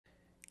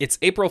It's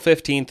April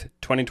 15th,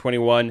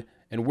 2021,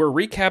 and we're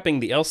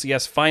recapping the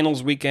LCS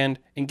Finals weekend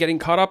and getting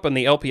caught up on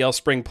the LPL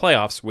Spring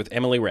Playoffs with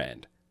Emily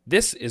Rand.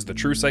 This is the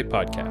True Sight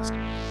Podcast.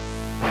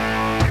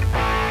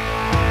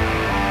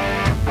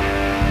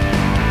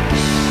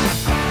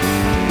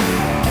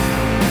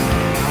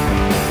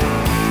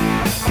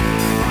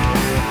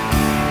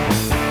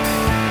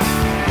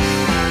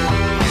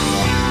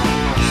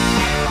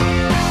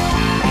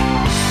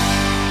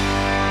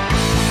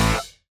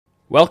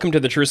 Welcome to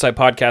the True Sight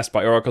Podcast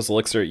by Oracle's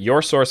Elixir,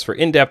 your source for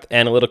in-depth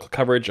analytical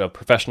coverage of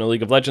professional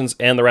League of Legends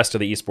and the rest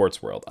of the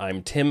esports world.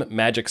 I'm Tim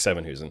Magic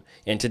Sevenhusen,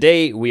 and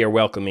today we are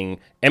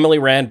welcoming Emily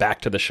Rand back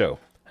to the show.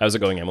 How's it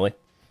going, Emily?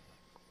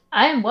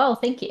 I am well,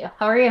 thank you.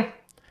 How are you?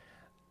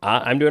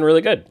 I'm doing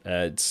really good.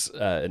 It's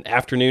an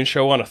afternoon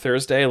show on a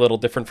Thursday, a little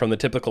different from the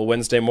typical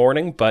Wednesday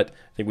morning, but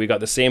I think we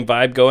got the same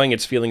vibe going.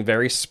 It's feeling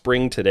very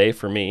spring today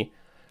for me.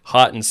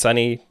 Hot and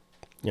sunny,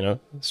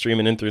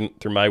 streaming in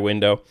through my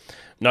window.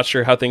 Not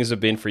sure how things have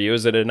been for you.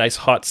 Is it a nice,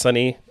 hot,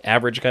 sunny,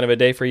 average kind of a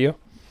day for you?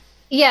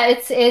 Yeah,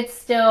 it's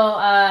still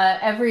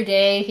every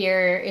day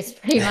here is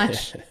pretty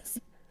much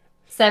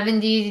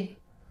 70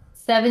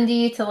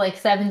 to like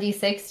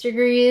 76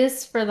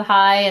 degrees for the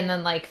high, and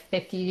then like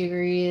 50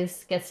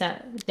 degrees gets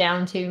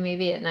down to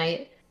maybe at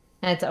night.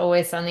 And it's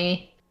always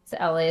sunny. So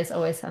LA is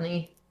always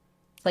sunny.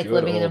 It's like Good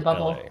living in a old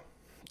bubble. LA.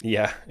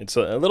 Yeah, it's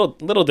a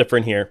little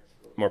different here.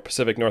 More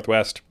Pacific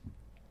Northwest.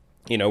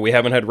 We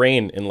haven't had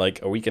rain in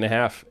like a week and a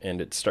half, and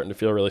it's starting to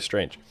feel really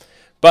strange.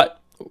 But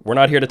we're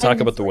not here to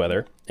talk about the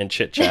weather and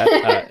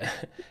chit-chat.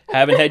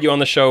 Haven't had you on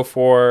the show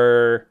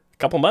for a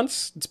couple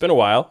months. It's been a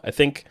while. I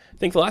think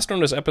the last one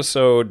was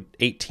episode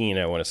 18,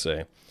 I want to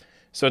say.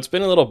 So it's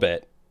been a little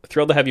bit.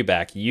 Thrilled to have you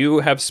back.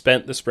 You have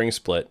spent the spring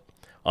split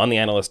on the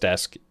analyst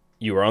desk.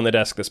 You were on the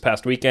desk this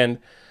past weekend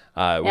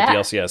with the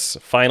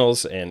LCS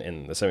finals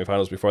and the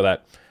semifinals before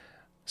that.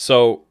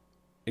 So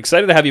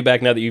excited to have you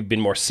back now that you've been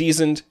more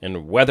seasoned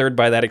and weathered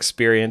by that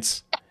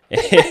experience.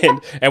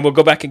 And we'll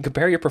go back and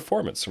compare your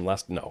performance from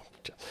last... No.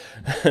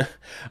 Yeah.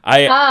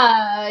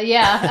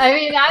 I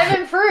mean, I've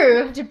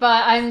improved,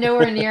 but I'm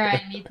nowhere near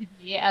I need to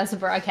be as a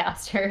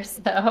broadcaster,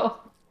 so...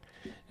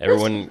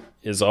 Everyone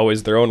is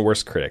always their own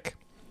worst critic.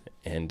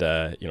 And,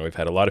 we've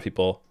had a lot of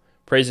people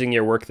praising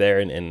your work there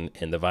and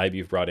the vibe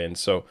you've brought in.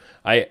 So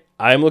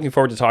I'm looking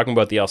forward to talking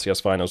about the LCS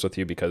finals with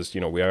you because,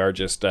 we are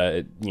just,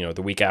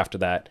 the week after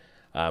that.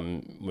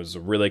 Was a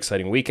really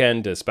exciting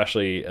weekend,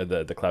 especially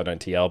the Cloud9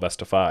 TL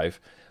best of 5.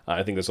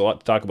 I think there's a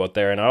lot to talk about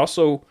there, and I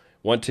also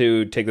want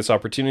to take this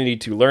opportunity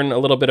to learn a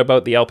little bit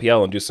about the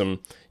LPL and do some,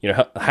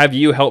 have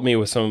you help me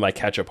with some of my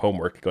catch-up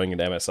homework going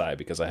into MSI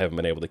because I haven't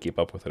been able to keep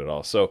up with it at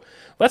all. So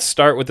let's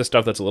start with the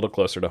stuff that's a little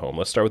closer to home.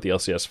 Let's start with the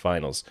LCS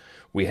finals.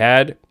 We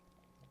had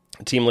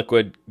Team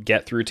Liquid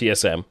get through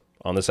TSM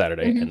on the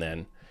Saturday, and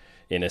then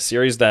in a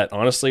series that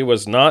honestly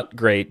was not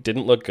great,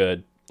 didn't look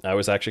good. I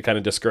was actually kind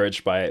of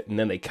discouraged by it. And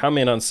then they come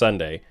in on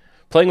Sunday,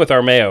 playing with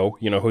Armeo,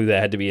 who they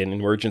had to be an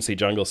emergency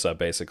jungle sub,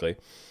 basically.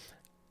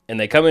 And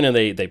they come in and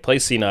they play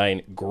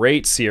C9.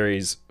 Great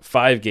series,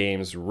 5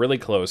 games, really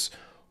close.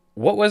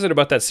 What was it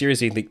about that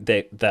series you think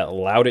that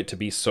allowed it to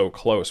be so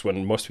close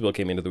when most people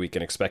came into the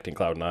weekend expecting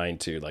Cloud9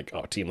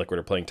 to, Team Liquid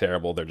are playing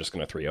terrible, they're just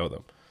going to 3-0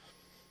 them?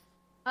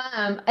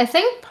 I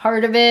think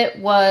part of it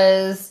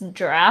was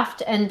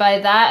draft, and by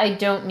that I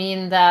don't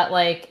mean that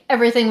like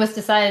everything was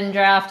decided in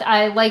draft.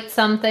 I liked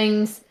some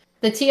things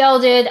the TL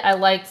did, I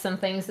liked some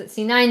things that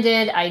C9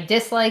 did, I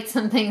disliked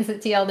some things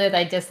that TL did,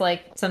 I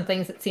disliked some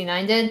things that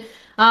C9 did.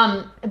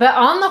 But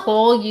on the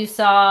whole, you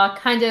saw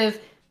kind of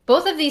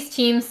both of these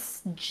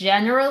teams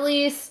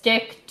generally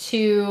stick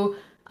to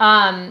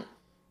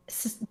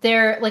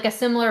their like a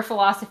similar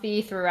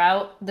philosophy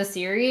throughout the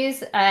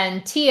series,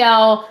 and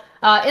TL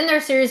in their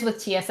series with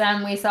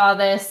TSM, we saw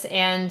this,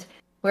 and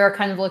we were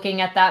kind of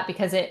looking at that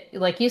because it,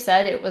 like you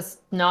said, it was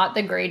not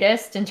the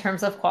greatest in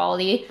terms of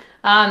quality.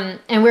 And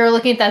we were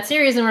looking at that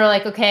series, and we were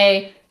like,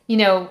 okay,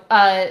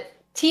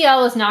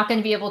 TL is not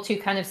going to be able to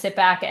kind of sit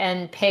back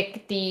and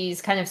pick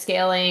these kind of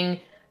scaling,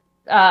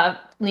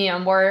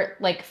 more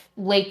like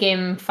late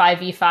game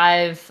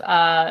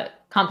 5v5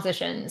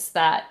 compositions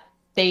that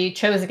they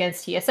chose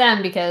against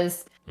TSM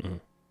because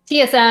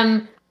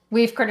TSM...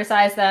 We've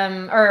criticized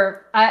them,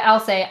 or I'll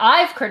say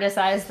I've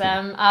criticized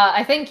them.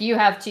 I think you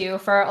have too,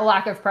 for a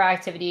lack of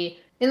proactivity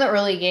in the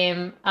early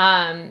game.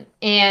 And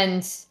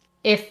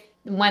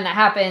when that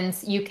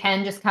happens, you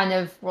can just kind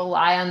of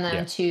rely on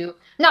them to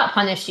not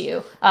punish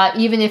you,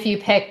 even if you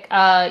pick,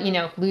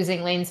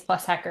 losing lanes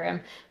plus Hecarim,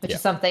 which is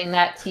something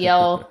that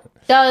TL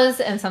does,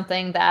 and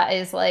something that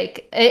is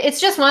like, it's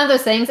just one of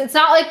those things. It's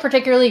not like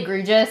particularly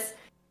egregious.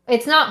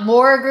 It's not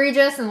more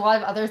egregious than a lot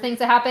of other things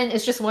that happen.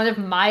 It's just one of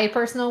my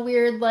personal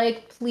weird,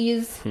 like,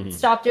 please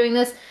stop doing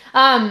this.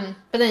 But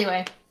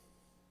anyway,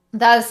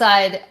 that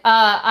aside,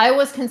 I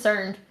was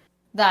concerned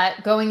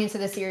that going into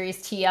the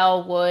series,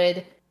 TL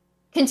would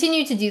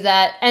continue to do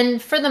that.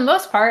 And for the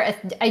most part,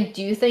 I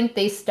do think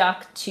they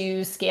stuck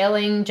to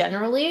scaling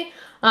generally.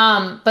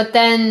 But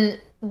then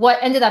what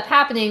ended up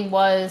happening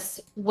was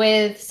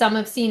with some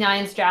of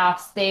C9's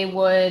drafts, they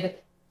would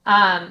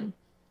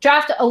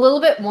draft a little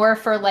bit more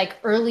for like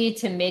early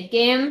to mid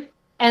game.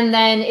 And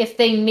then if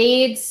they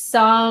made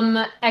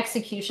some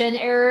execution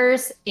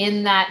errors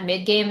in that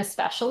mid game,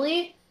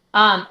 especially,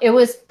 it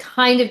was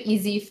kind of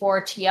easy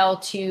for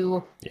TL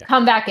to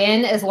come back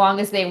in as long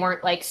as they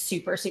weren't like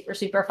super, super,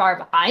 super far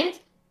behind.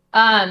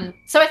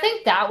 So I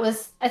think that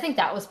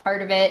was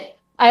part of it.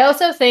 I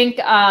also think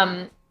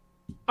Armeo,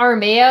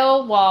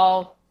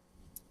 while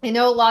I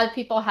know a lot of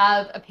people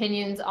have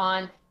opinions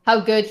on how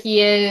good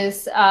he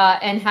is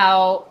and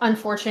how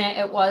unfortunate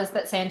it was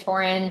that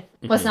Santorin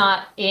was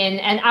not in.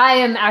 And I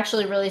am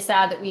actually really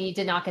sad that we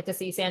did not get to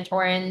see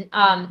Santorin.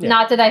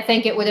 Not that I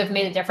think it would have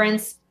made a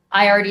difference.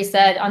 I already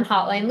said on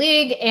Hotline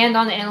League and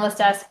on the analyst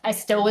desk, I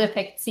still would have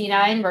picked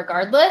C9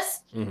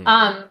 regardless.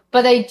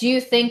 But I do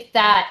think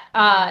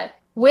that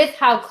with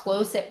how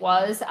close it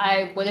was,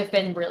 I would have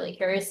been really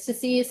curious to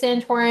see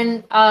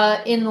Santorin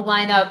in the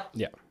lineup.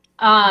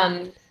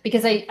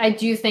 Because I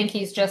do think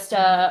he's just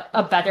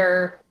a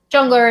better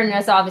jungler and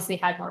has obviously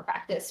had more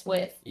practice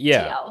with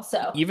TL.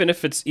 So even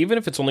if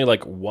it's only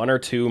like one or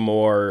two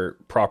more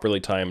properly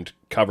timed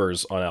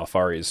covers on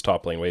Alphari's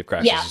top lane wave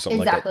crashes or something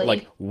like that,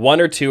 like one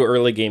or two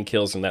early game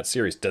kills in that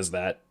series, does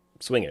that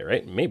swing it,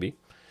 right? Maybe.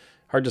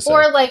 Hard to say.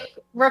 Or like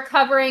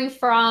recovering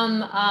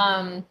from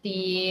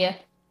the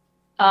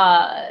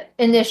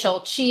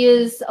initial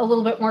cheese a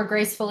little bit more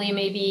gracefully,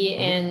 maybe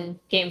in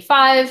game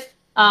 5.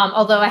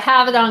 Although I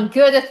have it on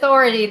good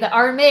authority that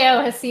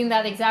Armeo has seen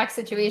that exact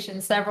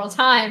situation several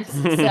times.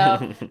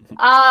 So,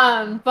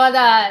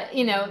 but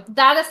you know,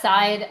 that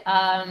aside,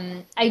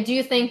 I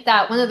do think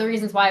that one of the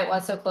reasons why it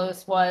was so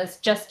close was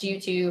just due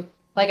to,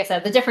 like I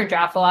said, the different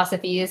draft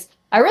philosophies.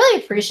 I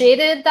really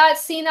appreciated that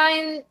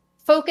C9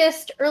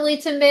 focused early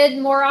to mid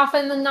more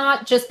often than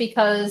not, just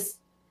because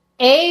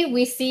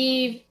we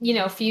see, you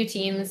know, few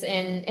teams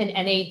in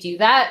NA do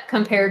that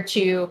compared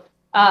to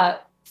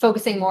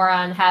focusing more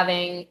on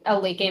having a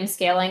late game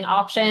scaling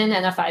option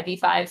and a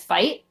 5v5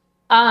 fight.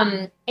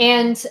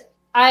 And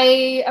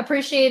I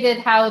appreciated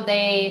how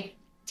they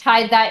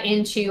tied that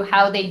into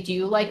how they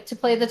do like to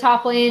play the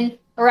top lane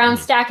around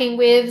stacking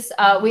waves.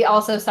 We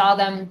also saw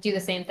them do the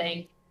same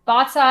thing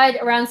bot side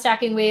around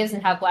stacking waves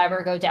and have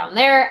Blabber go down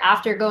there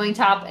after going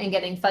top and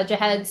getting Fudge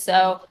ahead.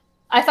 So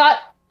I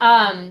thought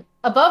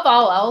above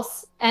all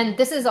else, and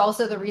this is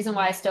also the reason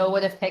why I still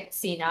would have picked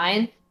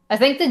C9, I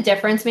think the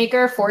difference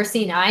maker for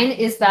C9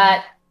 is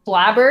that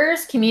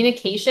Blabber's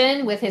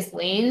communication with his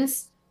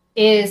lanes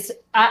is,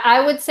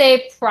 I would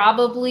say,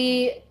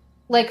 probably,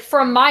 like,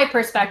 from my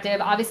perspective,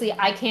 obviously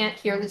I can't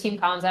hear the team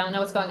comms, I don't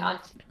know what's going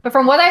on, but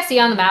from what I see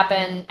on the map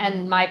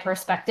and my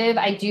perspective,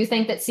 I do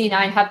think that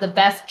C9 have the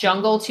best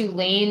jungle to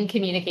lane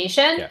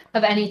communication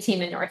of any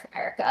team in North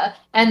America.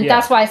 And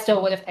that's why I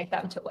still would have picked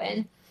them to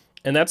win.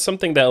 And that's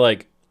something that,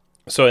 like,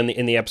 so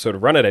in the episode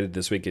of Run It I did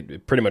this week,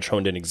 it pretty much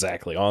honed in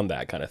exactly on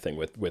that kind of thing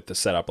with the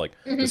setup. Like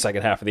the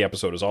second half of the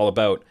episode is all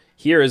about,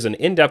 here is an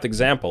in-depth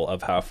example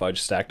of how Fudge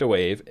stacked a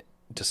wave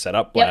to set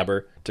up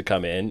Blabber to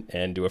come in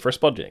and do a first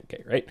blood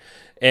gank, right?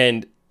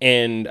 And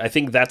I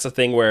think that's a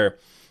thing where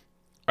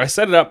I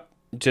set it up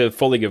to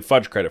fully give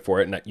Fudge credit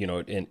for it, and you know,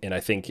 and I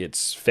think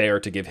it's fair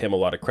to give him a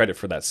lot of credit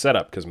for that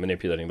setup because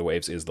manipulating the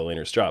waves is the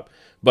laner's job.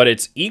 But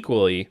it's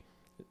equally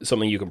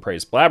something you can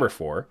praise Blabber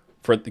for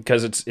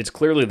because it's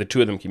clearly the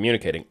two of them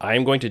communicating. I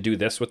am going to do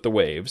this with the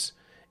waves,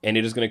 and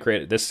it is going to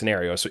create this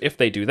scenario. So if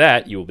they do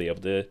that, you will be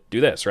able to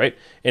do this, right?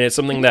 And it's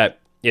something that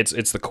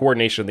it's the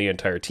coordination of the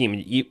entire team.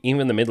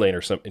 Even the mid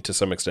laner, to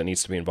some extent,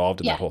 needs to be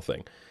involved in that whole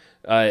thing.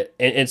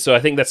 And so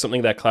I think that's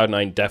something that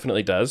Cloud9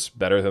 definitely does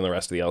better than the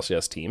rest of the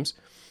LCS teams.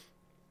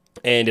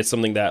 And it's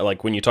something that,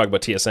 like, when you talk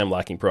about TSM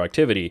lacking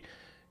proactivity,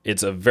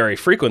 it's a very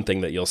frequent thing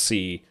that you'll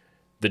see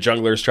the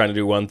junglers trying to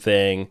do one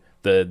thing,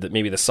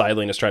 maybe the side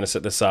lane is trying to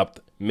set this up,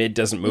 mid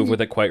doesn't move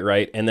with it quite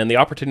right, and then the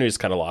opportunity is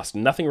kind of lost.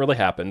 Nothing really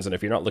happens, and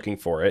if you're not looking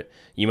for it,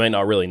 you might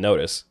not really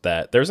notice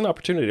that there's an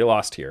opportunity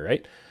lost here,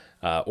 right?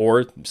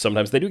 Or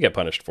sometimes they do get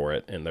punished for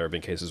it, and there have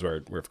been cases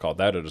where we've called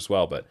that out as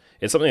well, but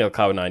it's something that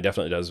Cloud9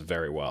 definitely does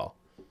very well,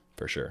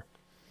 for sure.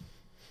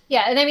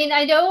 Yeah, and I mean,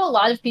 I know a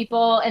lot of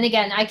people, and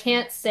again, I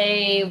can't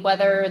say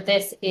whether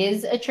this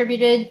is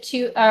attributed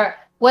to, or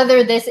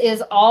whether this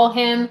is all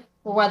him,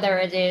 or whether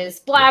it is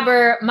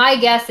Blabber. My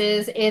guess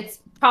is it's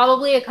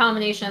probably a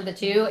combination of the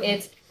two.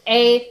 It's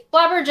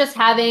Blabber just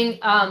having,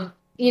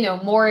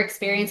 more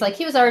experience. Like,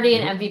 he was already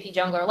an MVP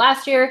jungler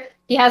last year.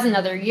 He has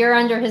another year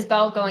under his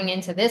belt going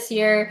into this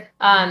year.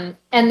 And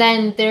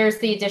then there's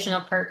the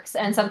additional perks.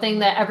 And something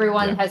that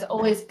everyone has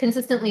always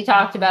consistently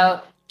talked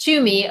about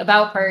to me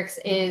about perks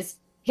is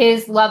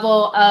his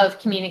level of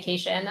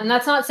communication. And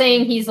that's not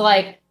saying he's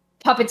like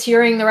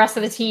puppeteering the rest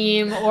of the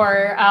team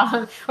or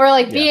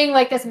being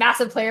like this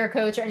massive player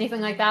coach or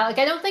anything like that. Like,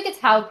 I don't think it's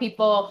how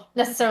people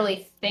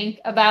necessarily think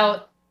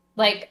about,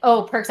 like,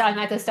 oh, Perks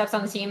automatically steps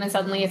on the team and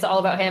suddenly it's all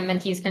about him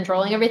and he's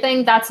controlling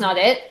everything. That's not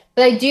it.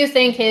 But I do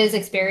think his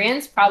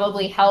experience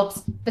probably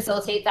helps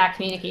facilitate that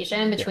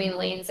communication between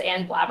lanes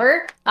and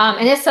Blabber.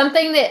 And it's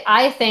something that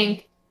I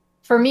think,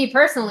 for me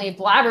personally,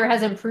 Blabber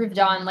has improved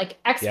on,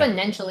 like,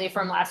 exponentially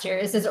from last year.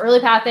 Is his early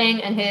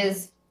pathing and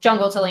his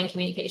jungle to lane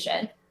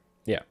communication.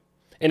 Yeah.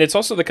 And it's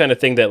also the kind of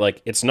thing that,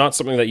 like, it's not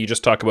something that you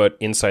just talk about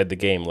inside the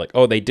game. Like,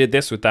 oh, they did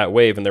this with that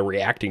wave and they're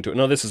reacting to it.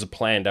 No, this is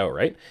planned out,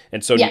 right?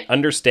 And so Yeah.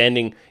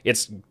 understanding,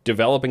 it's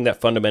developing that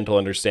fundamental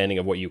understanding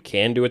of what you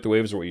can do with the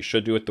waves or what you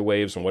should do with the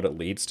waves and what it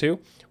leads to,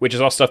 which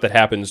is all stuff that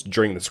happens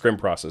during the scrim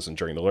process and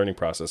during the learning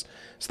process.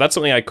 So that's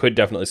something I could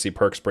definitely see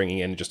Perkz bringing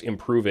in, just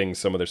improving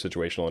some of their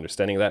situational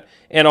understanding of that.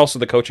 And also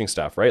the coaching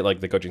staff, right? Like,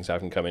 the coaching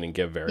staff can come in and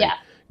give very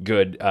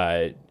good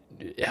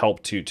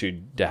help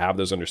to have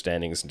those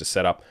understandings and to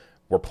set up,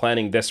 we're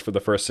planning this for the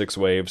first 6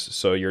 waves,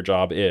 so your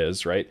job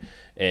is, right?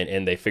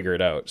 And they figure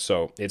it out.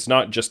 So it's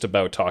not just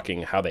about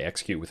talking how they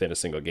execute within a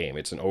single game.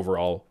 It's an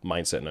overall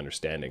mindset and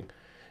understanding.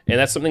 And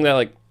that's something that,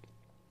 like,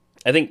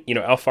 I think,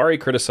 Alphari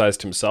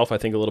criticized himself, I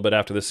think, a little bit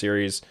after the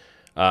series.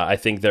 I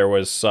think there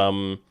was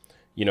some,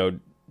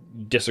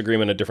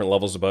 disagreement at different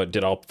levels about,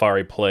 did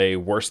Alphari play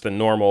worse than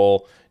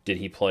normal? Did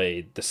he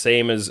play the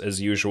same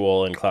as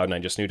usual? And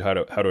Cloud9 just knew how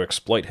to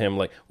exploit him.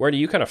 Like, where do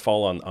you kind of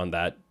fall on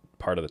that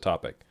part of the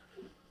topic?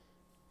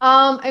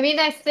 I mean,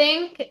 I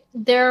think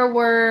there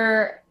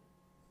were,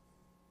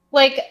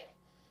 like,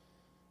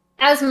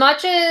 as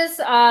much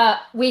as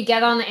we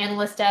get on the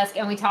analyst desk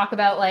and we talk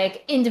about,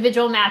 like,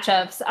 individual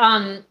matchups,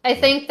 I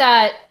think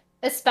that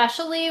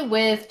especially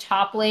with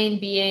top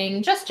lane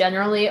being just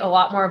generally a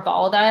lot more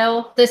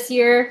volatile this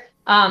year,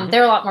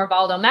 there are a lot more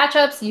volatile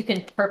matchups. You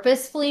can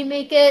purposefully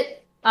make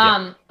it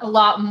a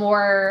lot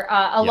more,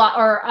 lot,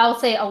 or I'll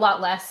say a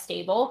lot less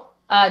stable.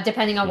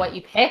 Depending on what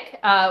you pick.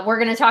 We're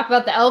going to talk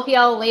about the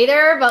LPL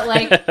later, but,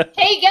 like,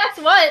 hey, guess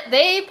what?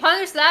 They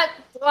punished that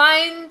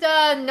blind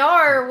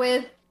Gnar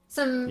with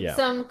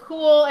some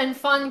cool and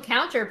fun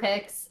counter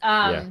picks.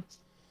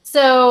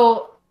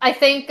 So I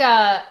think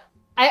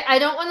I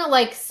don't want to,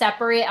 like,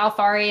 separate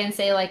Alphari and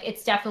say, like,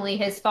 it's definitely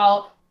his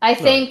fault. I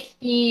think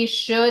he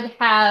should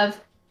have,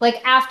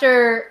 like,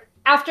 after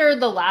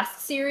the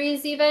last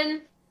series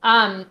even,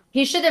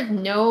 he should have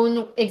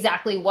known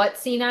exactly what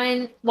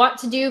C9 want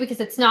to do, because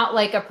it's not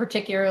like a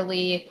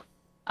particularly,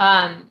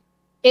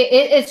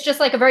 it's just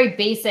like a very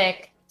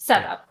basic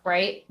setup,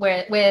 right?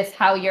 With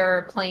how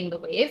you're playing the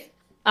wave.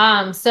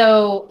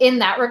 So in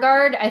that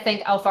regard, I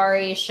think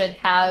Alphari should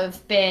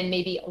have been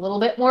maybe a little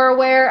bit more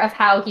aware of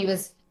how he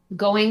was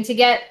going to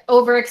get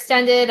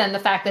overextended and the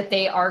fact that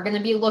they are going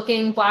to be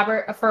looking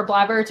for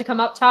Blabber to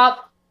come up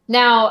top.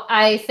 Now,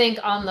 I think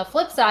on the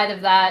flip side of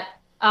that,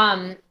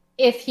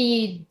 if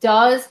he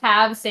does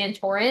have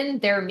Santorin,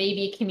 they're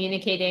maybe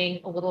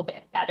communicating a little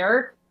bit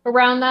better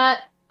around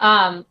that,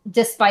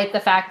 despite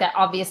the fact that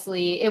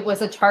obviously it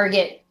was a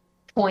target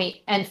point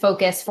and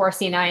focus for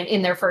C9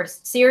 in their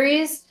first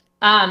series.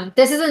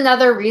 This is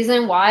another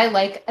reason why,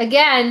 like,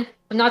 again,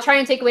 I'm not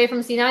trying to take away from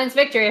C9's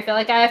victory. I feel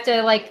like I have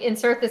to, like,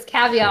 insert this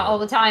caveat all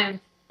the time.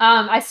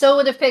 I still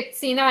would have picked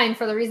C9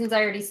 for the reasons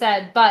I already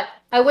said, but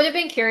I would have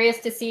been curious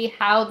to see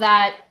how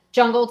that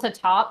jungle to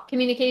top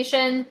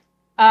communication,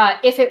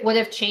 if it would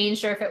have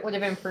changed or if it would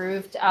have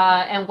improved,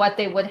 and what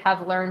they would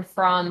have learned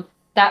from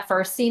that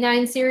first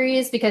C9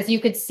 series, because you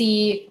could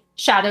see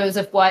shadows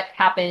of what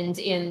happened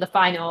in the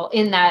final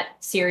in that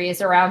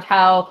series around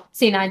how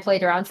C9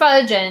 played around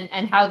Fudge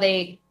and how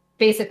they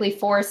basically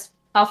forced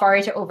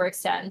Alphari to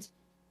overextend.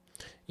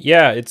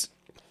 Yeah,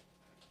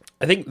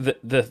 I think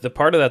the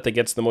part of that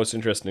gets the most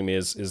interesting to me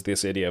is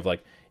this idea of,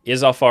 like,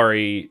 is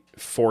Alphari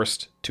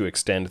forced to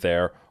extend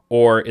there,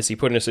 or is he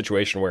put in a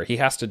situation where he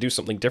has to do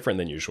something different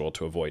than usual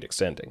to avoid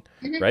extending,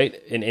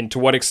 right? And to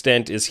what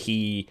extent is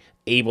he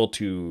able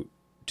to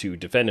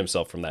defend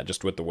himself from that,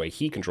 just with the way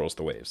he controls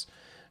the waves?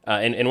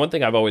 And one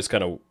thing I've always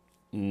kind of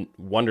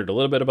wondered a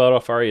little bit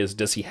about Alphari is,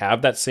 does he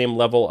have that same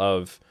level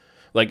of,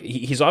 like,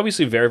 he's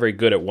obviously very, very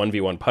good at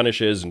 1v1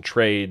 punishes and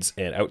trades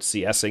and out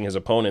CSing his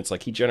opponents.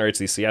 Like, he generates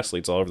these CS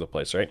leads all over the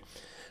place, right?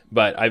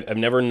 But I've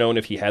never known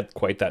if he had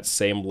quite that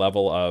same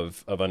level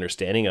of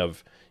understanding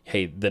of,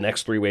 hey, the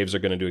next 3 waves are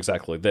going to do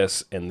exactly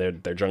this, and their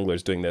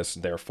jungler's doing this,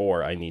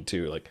 therefore I need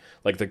to,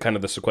 like the kind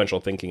of the sequential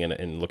thinking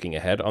and looking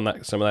ahead on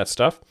that, some of that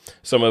stuff.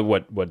 Some of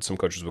what some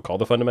coaches would call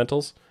the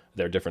fundamentals.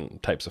 There are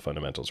different types of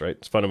fundamentals, right?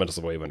 It's fundamentals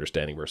of wave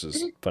understanding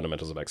versus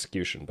fundamentals of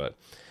execution. But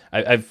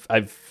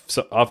I've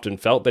so often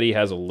felt that he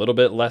has a little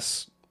bit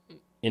less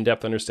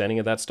in-depth understanding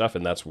of that stuff,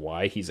 and that's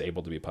why he's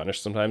able to be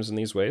punished sometimes in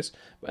these ways.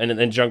 And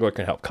jungler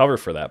can help cover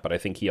for that, but I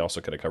think he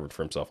also could have covered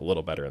for himself a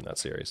little better in that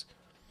series.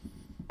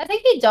 I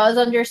think he does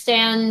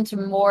understand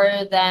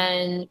more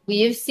than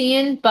we've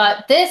seen,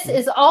 but this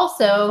is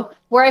also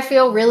where I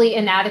feel really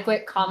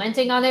inadequate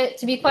commenting on it,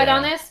 to be quite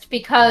honest,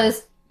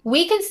 because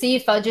we can see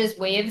Fudge's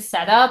wave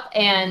setup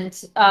and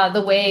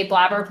the way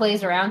Blabber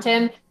plays around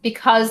him,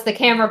 because the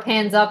camera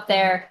pans up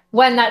there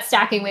when that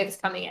stacking wave is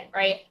coming in,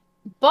 right?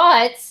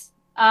 But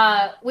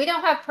we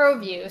don't have pro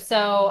view,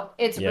 so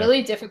it's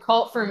really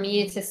difficult for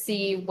me to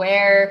see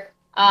where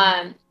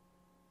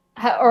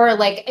or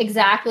like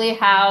exactly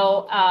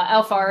how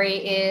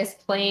Alphari is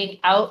playing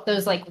out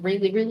those like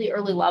really, really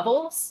early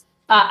levels.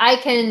 I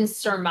can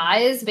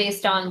surmise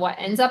based on what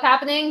ends up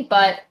happening,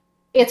 but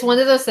it's one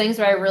of those things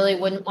where I really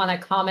wouldn't want to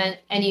comment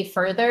any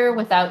further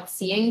without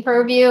seeing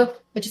Purview,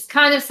 which is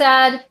kind of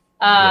sad.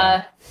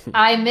 Yeah.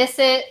 I miss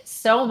it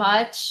so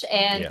much,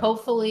 and Yeah.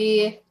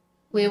 hopefully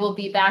we will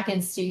be back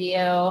in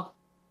studio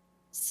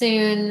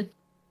soon,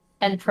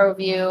 and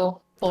Purview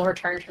will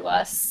return to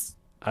us.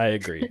 I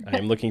agree. I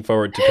am looking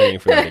forward to paying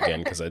for that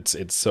again because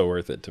it's so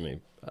worth it to me.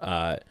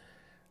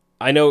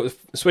 I know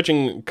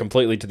switching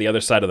completely to the other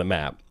side of the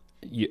map.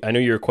 I know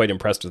you were quite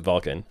impressed with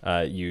Vulcan.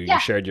 You Yeah,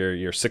 shared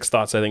your six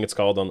thoughts, I think it's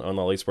called, on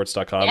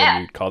allesports.com, yeah.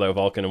 and you called out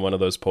Vulcan in one of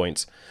those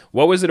points.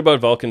 What was it about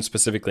Vulcan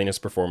specifically in his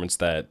performance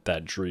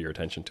that drew your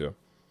attention to him?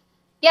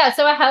 Yeah,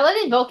 so I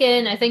highlighted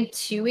Vulcan, I think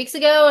 2 weeks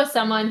ago, as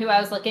someone who I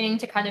was looking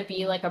to kind of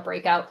be like a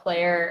breakout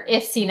player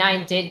if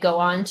C9 did go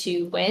on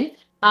to win.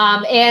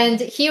 And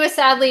he was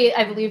sadly,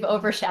 I believe,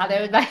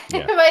 overshadowed by,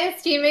 Yeah. by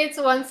his teammates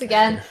once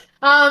again.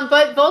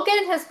 But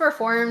Vulcan has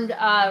performed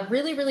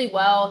really, really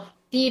well.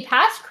 The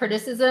past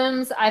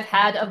criticisms I've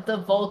had of the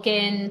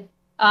Vulcan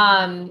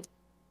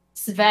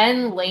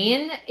Sven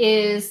lane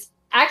is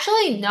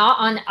actually not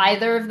on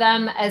either of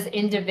them as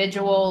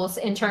individuals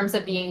in terms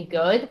of being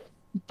good,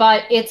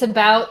 but it's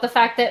about the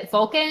fact that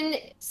Vulcan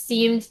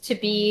seemed to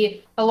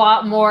be a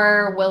lot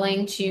more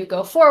willing to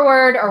go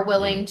forward or Mm.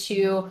 willing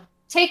to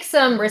take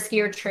some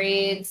riskier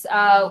trades.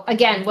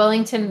 Again,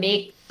 willing to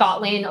make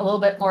bot lane a little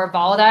bit more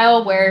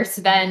volatile, where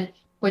Sven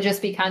would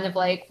just be kind of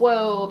like,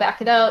 whoa, back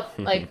it up.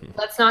 Like,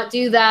 let's not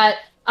do that.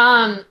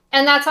 And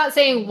that's not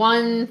saying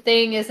one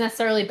thing is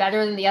necessarily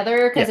better than the other,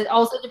 Yeah. because it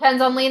also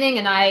depends on laning,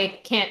 and I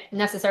can't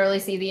necessarily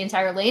see the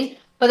entire lane.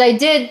 But I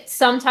did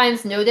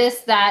sometimes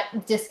notice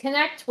that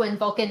disconnect when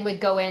Vulcan would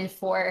go in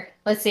for,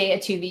 let's say, a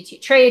 2v2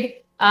 trade.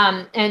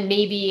 And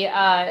maybe,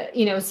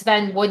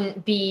 Sven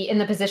wouldn't be in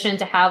the position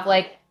to have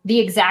like the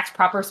exact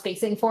proper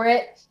spacing for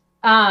it.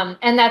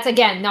 And that's,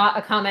 again, not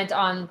a comment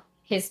on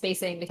his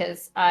spacing,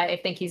 because I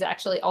think he's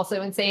actually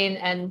also insane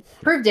and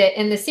proved it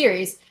in this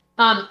series.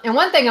 And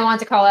one thing I want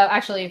to call out,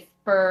 actually,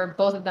 for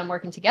both of them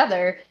working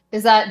together,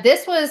 is that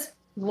this was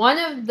one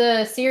of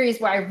the series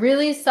where I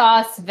really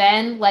saw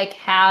Sven like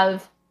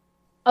have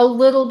a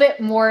little bit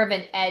more of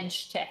an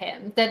edge to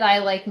him that I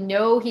like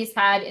know he's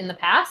had in the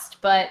past,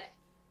 but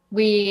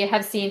we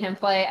have seen him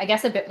play, I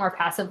guess, a bit more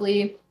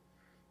passively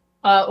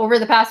over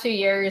the past few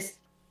years,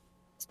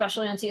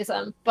 especially on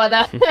TSM. But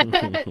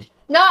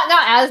not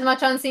as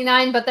much on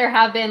C9, but there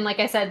have been, like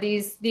I said,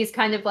 these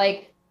kind of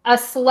like a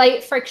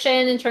slight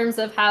friction in terms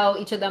of how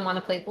each of them want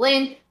to play the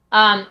lane.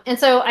 And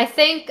so I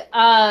think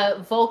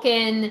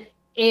Vulcan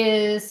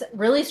is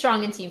really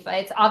strong in team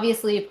fights.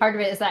 Obviously, part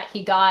of it is that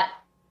he got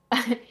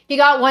he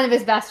got one of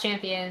his best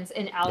champions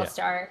in Yeah.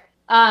 Alistar,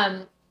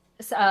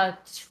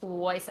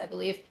 twice, I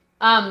believe.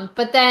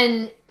 But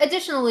then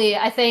additionally,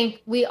 I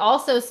think we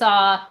also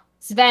saw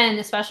Sven,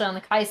 especially on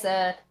the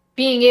Kai'Sa,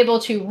 being able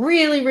to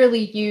really,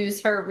 really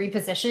use her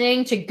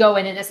repositioning to go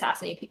in and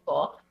assassinate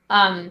people.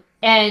 And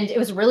it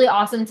was really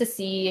awesome to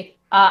see.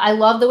 I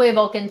love the way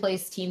Vulcan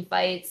plays team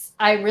fights.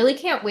 I really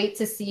can't wait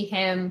to see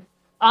him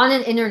on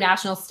an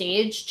international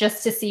stage,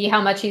 just to see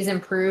how much he's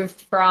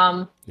improved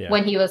from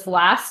when he was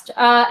last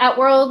at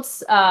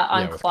Worlds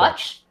on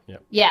Clutch.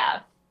 Yeah,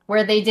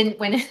 where they didn't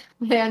win.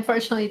 They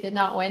unfortunately did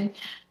not win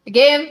the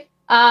game.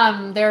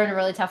 They're in a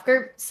really tough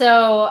group.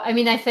 So, I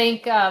mean, I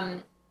think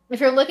if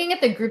you're looking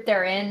at the group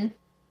they're in,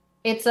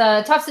 it's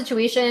a tough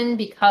situation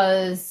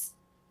because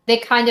they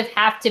kind of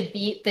have to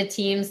beat the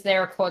teams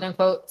they're quote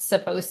unquote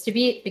supposed to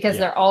beat, because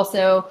they're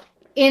also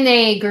in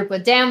a group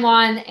with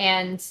Damwon,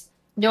 and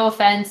no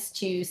offense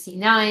to C9,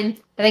 I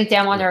think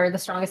Damwon are the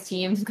strongest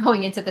teams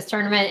going into this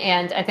tournament,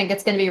 and I think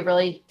it's going to be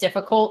really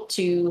difficult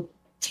to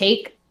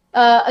take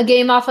a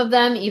game off of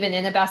them, even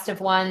in a best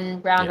of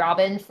one round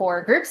robin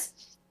for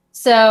groups.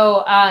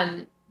 So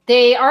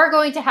they are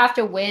going to have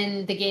to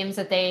win the games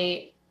that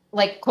they,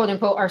 like, quote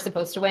unquote, are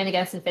supposed to win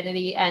against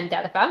Infinity and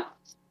DataFM.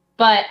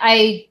 But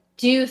I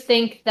do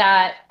think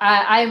that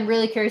I'm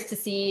really curious to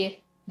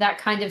see that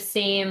kind of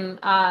same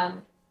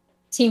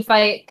team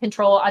fight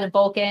control out of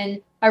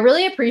Vulcan. I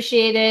really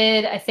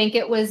appreciated, I think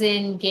it was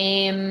in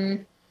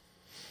game,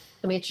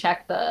 let me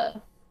check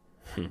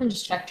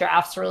just check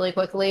drafts really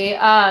quickly.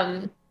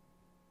 I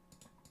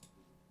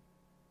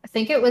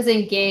think it was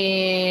in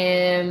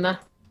game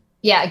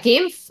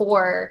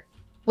 4,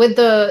 with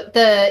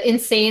the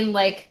insane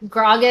like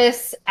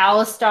Gragas,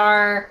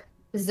 Alistar,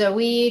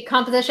 Zoe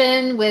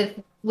composition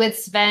with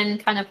Sven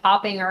kind of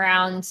hopping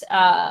around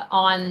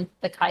on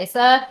the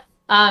Kai'Sa.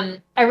 I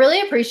really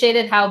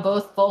appreciated how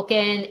both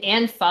Vulcan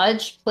and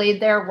Fudge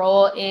played their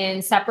role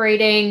in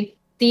separating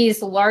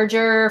these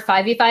larger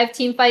 5v5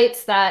 team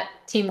fights that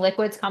Team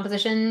Liquid's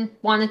composition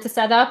wanted to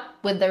set up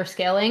with their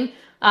scaling,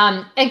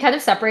 and kind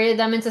of separated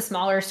them into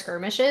smaller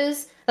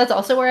skirmishes. That's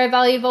also where I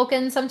value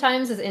Vulcan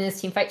sometimes, is in his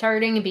team fight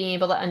targeting and being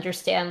able to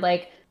understand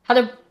like how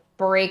to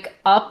break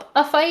up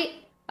a fight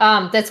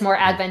that's more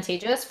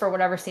advantageous for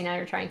whatever C9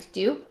 you're trying to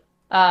do.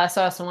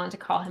 So I also wanted to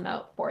call him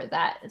out for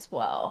that as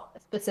well,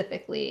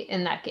 specifically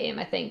in that game.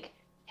 I think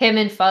him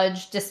and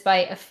Fudge,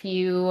 despite a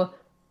few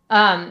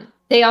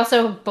They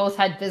also both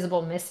had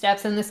visible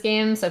missteps in this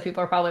game, so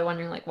people are probably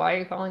wondering like, why are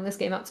you calling this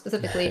game out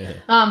specifically?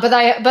 But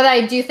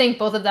I do think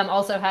both of them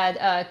also had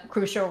a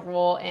crucial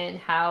role in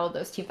how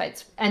those team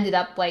fights ended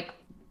up like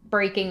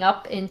breaking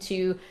up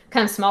into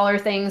kind of smaller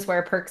things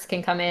where Perks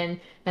can come in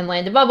and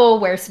land a bubble,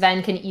 where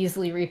Sven can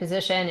easily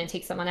reposition and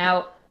take someone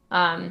out.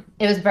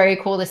 It was very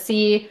cool to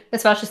see,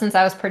 especially since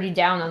I was pretty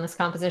down on this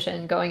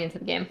composition going into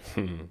the game.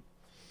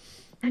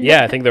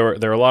 Yeah, I think there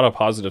were a lot of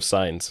positive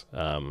signs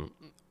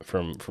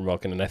from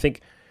Vulcan, and I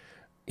think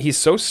he's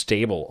so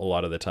stable a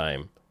lot of the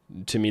time.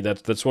 To me,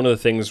 that's one of the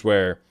things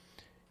where,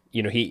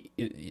 you know, he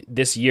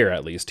this year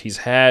at least he's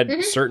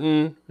had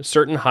certain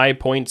high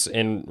points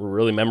and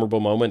really memorable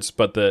moments,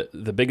 but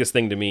the biggest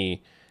thing to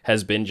me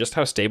has been just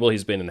how stable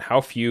he's been and how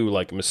few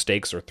like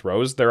mistakes or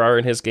throws there are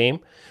in his game,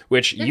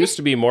 which used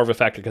to be more of a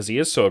factor because he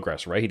is so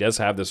aggressive, right? He does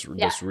have this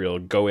real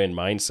go in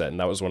mindset, and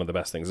that was one of the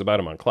best things about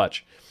him on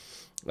Clutch.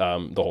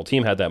 The whole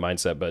team had that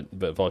mindset,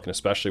 but Vulcan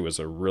especially was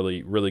a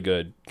really, really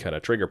good kind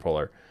of trigger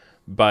puller.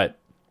 But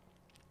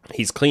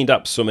he's cleaned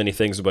up so many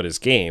things about his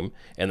game,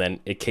 and then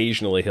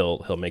occasionally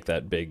he'll make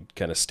that big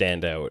kind of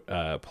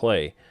standout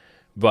play.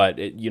 But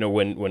you know,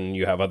 when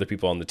you have other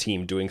people on the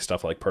team doing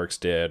stuff like Perks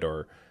did,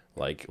 or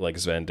like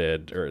Sven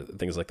did, or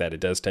things like that, it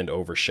does tend to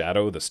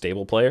overshadow the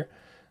stable player.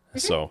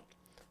 So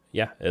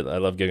yeah, I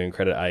love giving him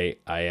credit. I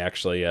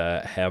actually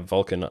have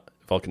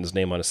Vulcan's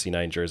name on a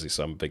C9 jersey,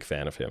 so I'm a big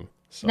fan of him.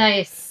 So.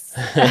 Nice.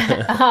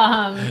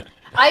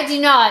 I do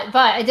not,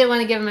 but I did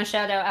want to give him a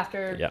shout out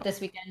after this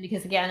weekend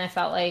because again, I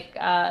felt like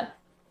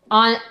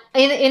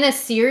in a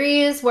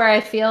series where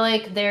I feel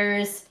like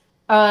there's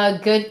a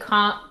good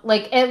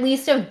like at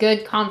least a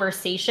good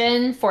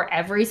conversation for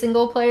every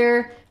single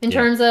player in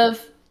terms of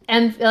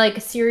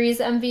like series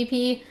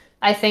MVP.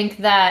 I think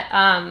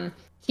that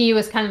he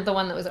was kind of the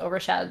one that was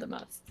overshadowed the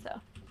most. So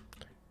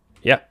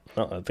yeah,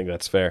 well, I think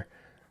that's fair.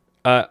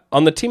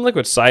 On the Team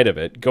Liquid side of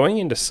it, going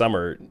into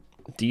summer,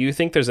 do you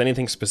think there's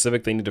anything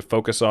specific they need to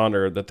focus on,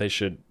 or that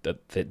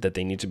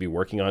they need to be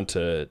working on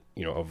to,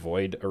 you know,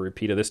 avoid a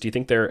repeat of this? Do you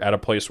think they're at a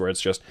place where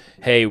it's just,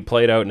 hey,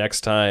 play it out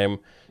next time,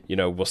 you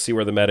know, we'll see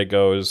where the meta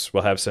goes,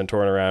 we'll have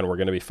Santorin around, we're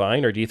going to be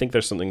fine? Or do you think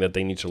there's something that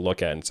they need to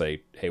look at and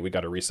say, hey, we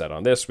got to reset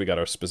on this, we got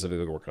to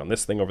specifically work on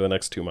this thing over the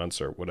next 2 months,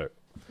 or whatever,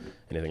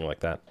 anything like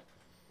that?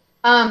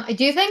 I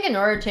do think in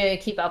order to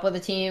keep up with a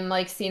team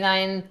like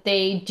C9,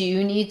 they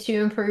do need to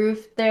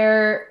improve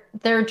their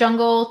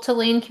jungle to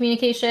lane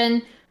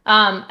communication.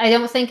 I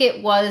don't think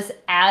it was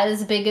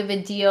as big of a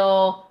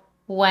deal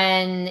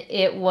when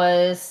it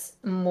was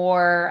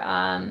more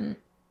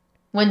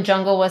when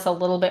jungle was a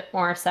little bit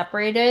more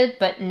separated,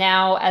 but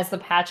now as the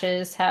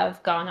patches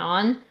have gone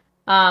on,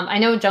 I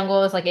know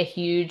jungle is like a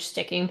huge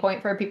sticking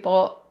point for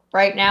people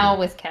right now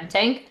with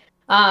Chemtank.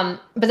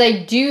 But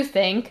I do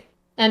think,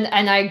 and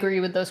I agree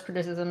with those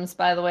criticisms,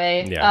 by the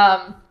way.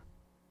 Yeah.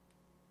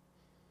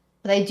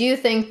 But I do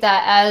think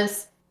that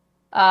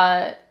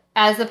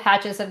as the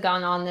patches have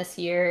gone on this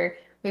year,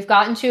 we've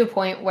gotten to a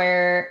point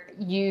where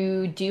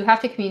you do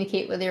have to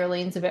communicate with your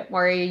lanes a bit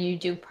more. You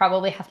do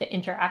probably have to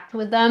interact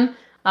with them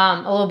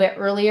a little bit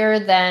earlier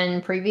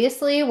than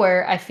previously,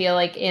 where I feel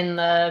like in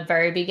the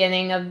very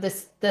beginning of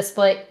the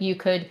split, you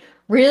could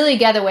really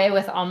get away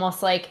with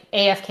almost like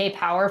AFK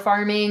power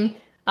farming.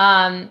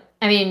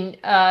 I mean,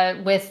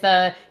 with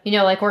the, you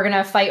know, like we're going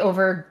to fight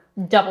over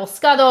double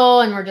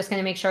scuttle and we're just going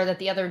to make sure that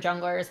the other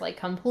jungler is like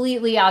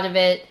completely out of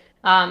it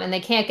and they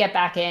can't get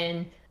back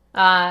in.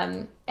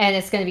 And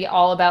it's going to be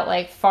all about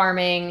like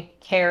farming,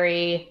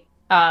 carry,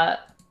 and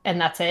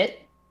that's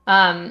it.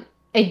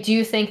 I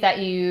do think that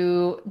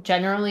you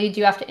generally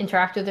do have to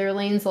interact with their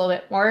lanes a little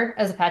bit more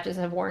as the patches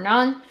have worn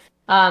on.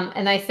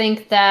 And I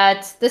think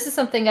that this is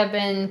something I've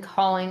been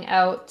calling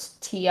out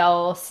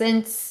TL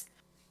since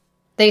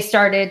they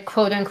started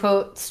quote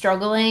unquote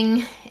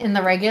struggling in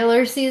the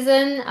regular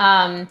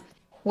season,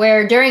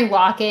 where during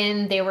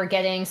lock-in, they were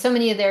getting so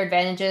many of their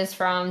advantages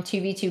from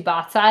 2v2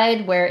 bot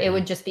side, where it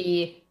would just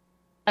be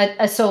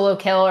a solo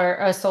kill or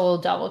a solo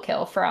double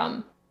kill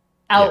from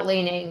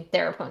outlaning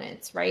their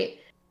opponents, right?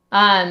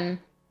 And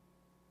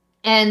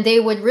they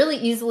would really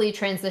easily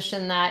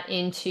transition that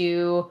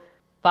into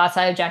bot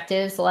side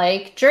objectives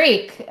like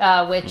Drake,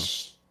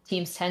 which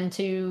teams tend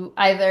to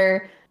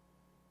either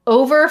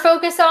over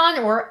focus on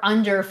or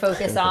under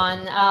focus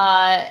on.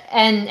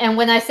 And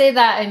when I say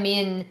that, I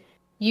mean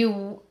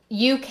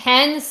you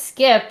can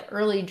skip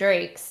early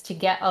Drakes to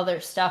get other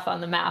stuff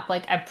on the map.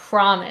 Like, I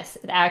promise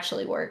it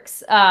actually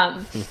works.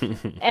 And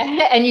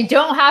you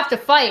don't have to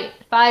fight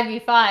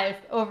 5v5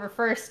 over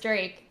first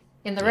Drake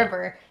in the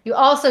river. You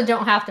also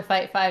don't have to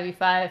fight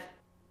 5v5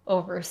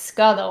 over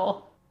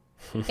Scuttle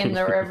in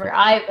the river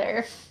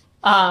either.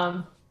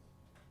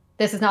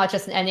 This is not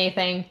just an NA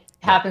thing. It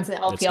happens in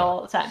LPL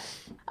all the time.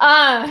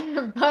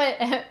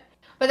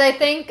 But I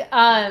think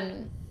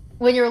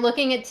when you're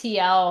looking at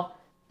TL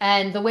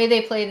and the way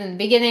they played in the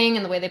beginning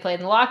and the way they played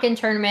in the lock-in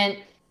tournament,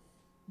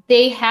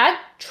 they had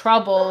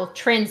trouble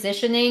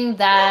transitioning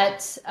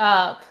that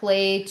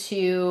play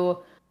to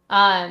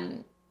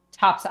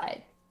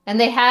topside. and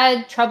they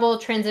had trouble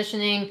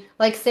transitioning.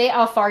 Like, say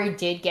Alfari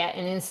did get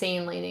an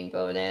insane laning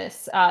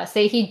bonus.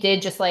 Say he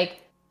did just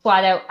like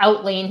flat out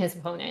outlane his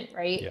opponent,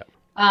 right?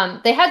 Yeah.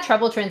 They had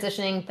trouble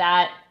transitioning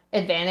that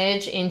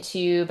advantage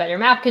into better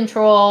map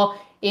control,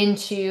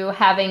 into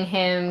having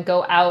him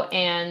go out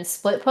and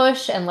split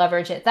push and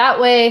leverage it that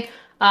way.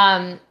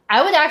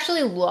 I would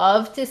actually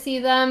love to see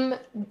them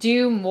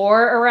do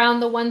more around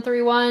the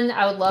 1-3-1.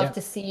 I would love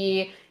to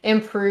see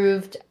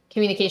improved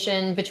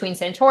communication between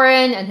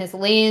Santorin and his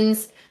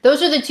lanes.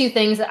 Those are the two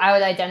things that I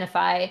would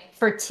identify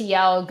for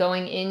TL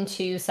going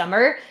into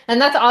summer. And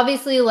that's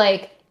obviously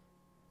like,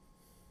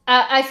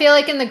 I feel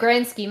like in the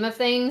grand scheme of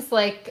things,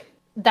 like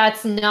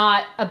that's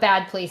not a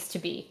bad place to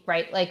be,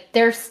 right? Like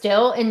they're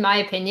still, in my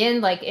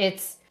opinion, like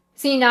it's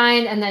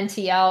C9 and then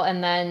TL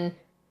and then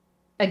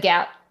a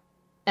gap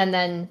and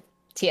then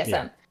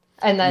TSM.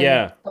 And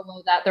then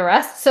below that, the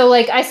rest. So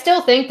like I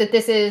still think that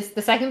this is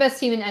the second best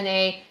team in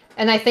NA,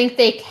 and I think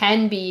they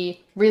can be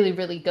really,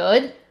 really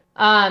good.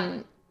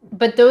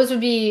 But those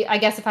would be, I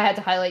guess, if I had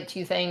to highlight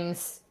two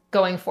things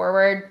going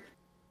forward,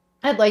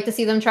 I'd like to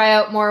see them try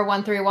out more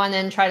 1-3-1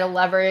 and try to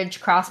leverage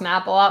cross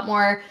map a lot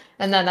more.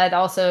 And then I'd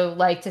also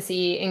like to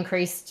see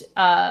increased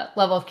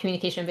level of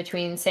communication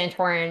between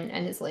Santorin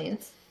and his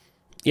lanes.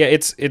 Yeah,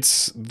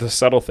 it's the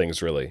subtle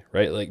things, really,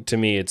 right? Like to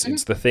me,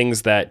 it's the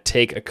things that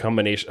take a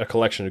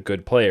collection of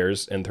good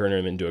players and turn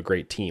them into a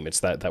great team. It's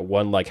that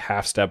one like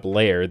half step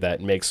layer that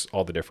makes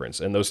all the difference.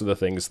 And those are the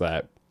things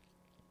that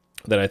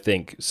I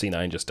think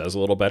C9 just does a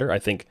little better. I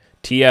think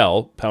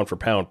TL pound for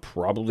pound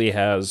probably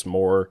has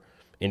more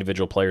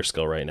individual player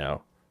skill right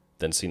now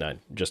than C9,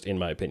 just in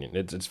my opinion.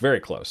 It's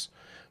very close,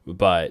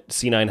 but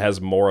C9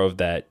 has more of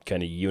that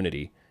kind of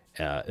unity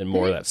and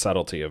more of that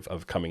subtlety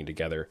of coming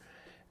together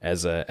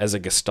as a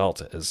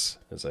gestalt, as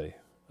I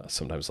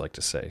sometimes like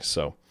to say.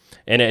 So,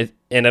 and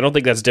I don't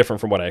think that's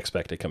different from what I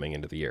expected coming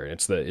into the year.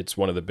 It's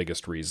one of the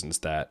biggest reasons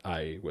that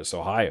I was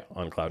so high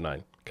on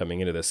Cloud9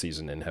 coming into this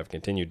season and have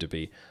continued to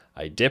be.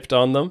 I dipped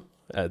on them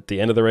at the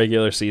end of the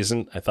regular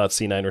season. I thought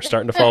C9 were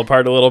starting to fall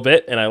apart a little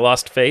bit, and I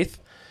lost faith.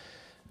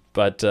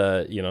 But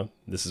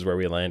this is where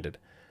we landed.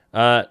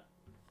 There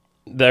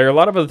are a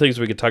lot of other things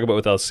we could talk about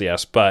with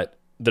LCS, but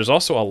there's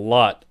also a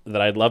lot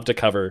that I'd love to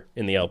cover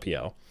in the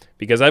LPL.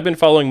 Because I've been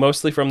following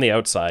mostly from the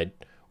outside,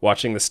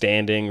 watching the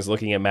standings,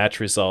 looking at match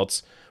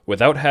results,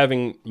 without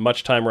having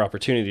much time or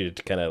opportunity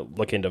to kind of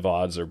look into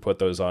VODs or put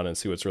those on and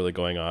see what's really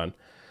going on.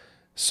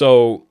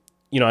 So,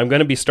 I'm going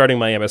to be starting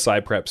my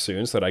MSI prep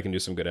soon so that I can do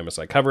some good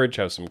MSI coverage,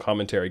 have some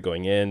commentary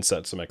going in,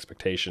 set some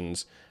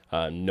expectations,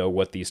 know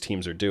what these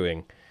teams are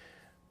doing.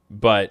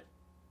 But,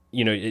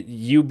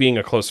 you being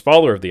a close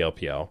follower of the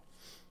LPL,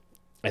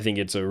 I think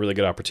it's a really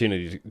good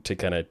opportunity to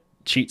kind of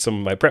cheat some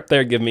of my prep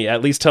there,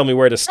 tell me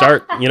where to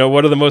start.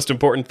 What are the most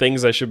important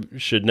things I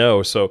should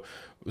know. So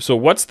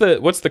what's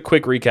the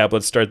quick recap?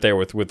 Let's start there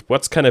with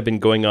what's kind of been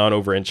going on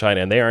over in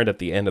China, and they aren't at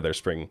the end of their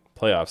spring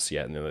playoffs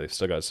yet, and they've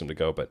still got some to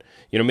go, but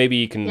maybe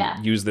you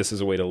can use this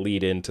as a way to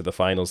lead into the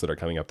finals that are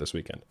coming up this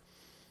weekend.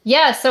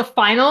 Yeah, so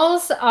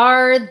finals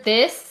are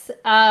this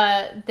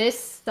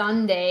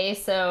Sunday,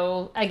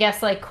 so I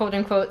guess like quote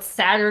unquote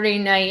Saturday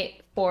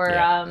night for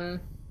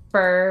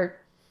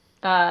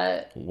NA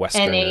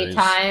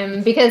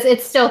time, because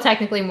it's still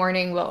technically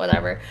morning, but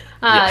whatever.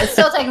 It's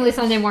still technically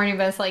Sunday morning,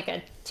 but it's like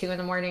at 2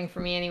 a.m. for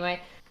me anyway.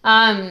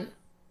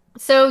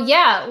 So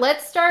yeah,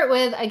 let's start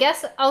with, I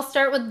guess I'll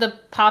start with the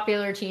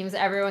popular teams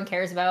that everyone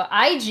cares about.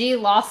 IG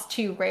lost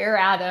to Rare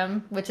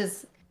Atom, which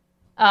is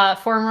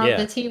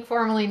the team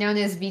formerly known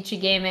as Vici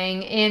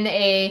Gaming, in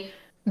a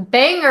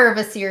banger of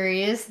a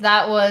series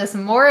that was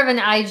more of an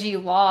IG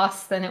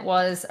loss than it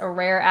was a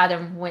Rare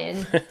Atom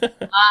win.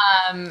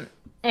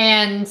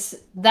 And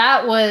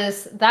that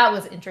was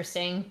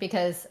interesting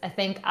because I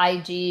think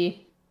IG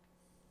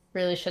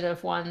really should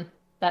have won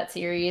that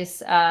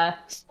series.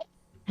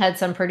 Had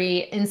some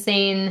pretty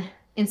insane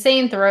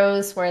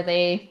throws where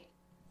they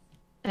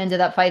ended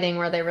up fighting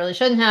where they really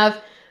shouldn't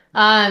have.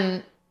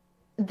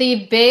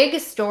 The big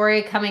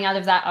story coming out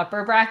of that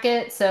upper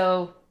bracket,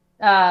 so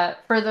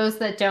for those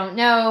that don't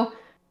know,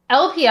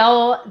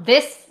 LPL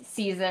this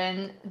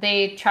season,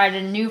 they tried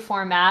a new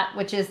format,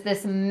 which is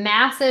this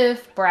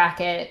massive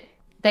bracket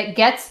that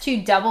gets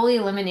to double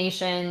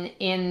elimination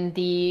in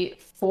the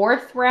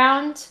 4th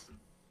round,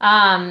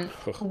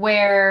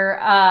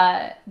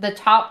 where the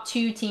top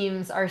 2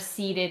 teams are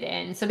seeded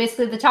in. So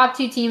basically the top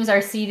 2 teams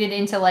are seeded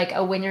into like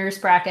a winner's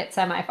bracket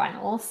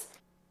semifinals.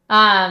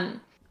 And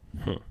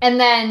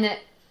then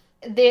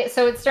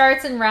so it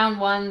starts in round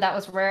 1, that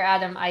was Rare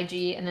Atom,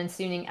 IG, and then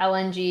Suning,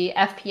 LNG,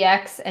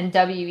 FPX, and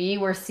WE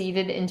were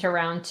seeded into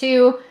round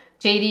 2.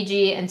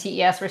 JDG and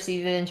TES were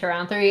seeded into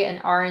round 3,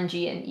 and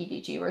RNG and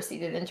EDG were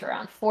seeded into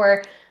round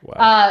 4.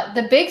 Wow.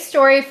 The big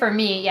story for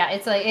me,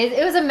 it's like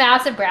it was a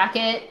massive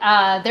bracket.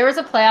 There was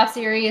a playoff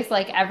series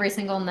like every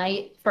single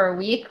night for a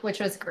week, which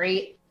was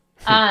great.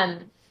 The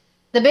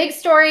big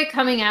story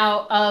coming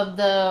out of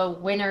the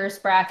winners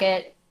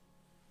bracket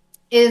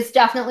is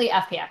definitely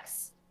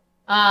FPX.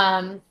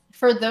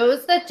 for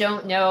those that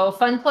don't know,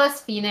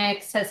 FunPlus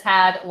Phoenix has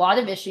had a lot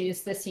of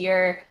issues this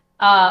year,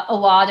 a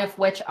lot of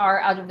which are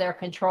out of their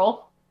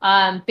control.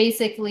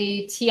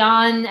 Basically,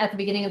 Tian, at the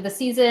beginning of the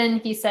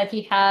season, he said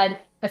he had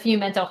a few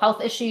mental health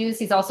issues.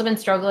 He's also been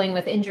struggling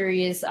with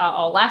injuries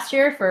all last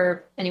year,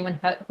 for anyone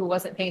who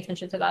wasn't paying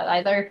attention to that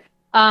either.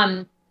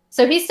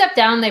 So he stepped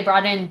down. They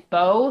brought in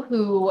Bo,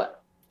 who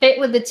fit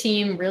with the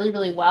team really,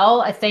 really well.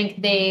 I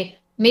think they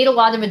made a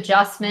lot of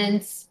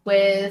adjustments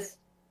with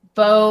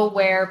Bo,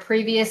 where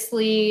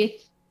previously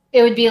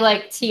it would be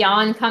like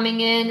Tian coming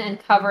in and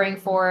covering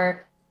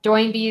for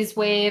Doinby's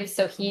wave.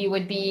 So he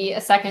would be a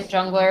second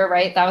jungler,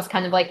 right? That was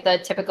kind of like the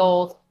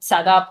typical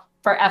setup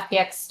for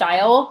FPX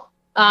style.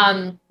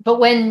 But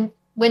when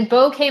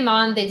Bo came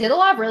on, they did a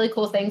lot of really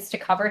cool things to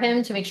cover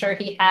him to make sure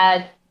he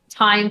had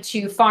time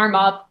to farm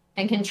up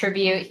and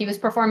contribute. He was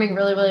performing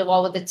really, really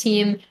well with the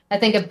team. I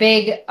think a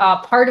big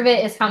part of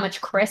it is how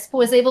much Crisp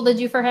was able to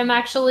do for him,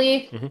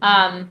 actually.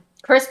 Mm-hmm.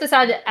 Crisp has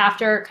had,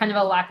 after kind of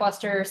a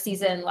lackluster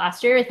season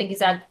last year, I think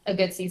he's had a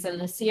good season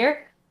this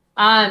year.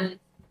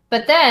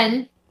 But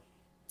then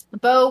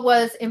Bo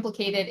was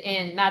implicated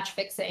in match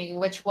fixing,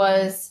 which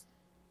was,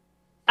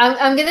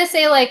 I'm going to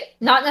say, like,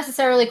 not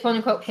necessarily quote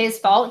unquote his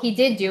fault. He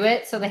did do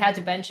it, so they had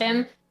to bench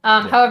him.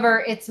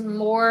 However, it's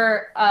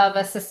more of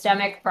a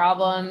systemic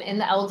problem in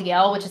the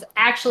LDL, which is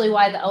actually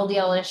why the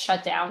LDL is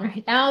shut down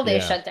right now. They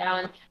shut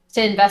down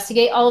to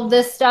investigate all of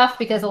this stuff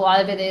because a lot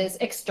of it is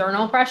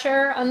external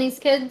pressure on these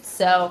kids.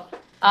 So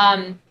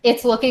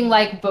it's looking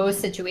like Bo's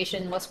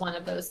situation was one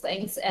of those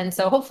things. And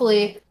so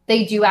hopefully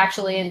they do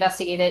actually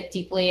investigate it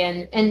deeply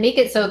and make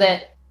it so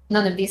that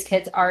none of these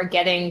kids are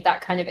getting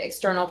that kind of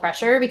external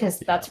pressure, because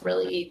that's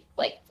really,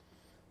 like,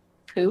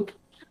 poop.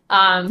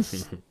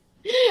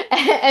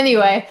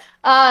 Anyway,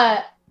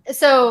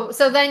 so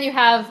then you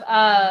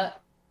have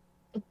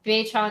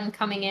Beichan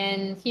coming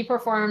in. He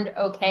performed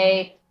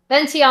okay.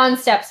 Then Tian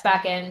steps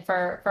back in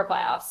for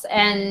playoffs.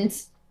 And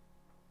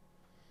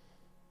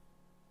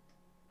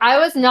I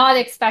was not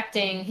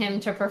expecting him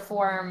to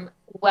perform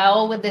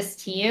well with this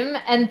team.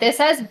 And this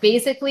has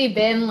basically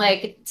been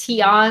like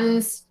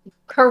Tian's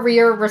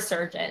career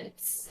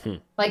resurgence.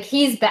 Like,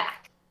 he's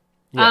back.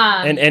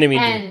 Yeah. And I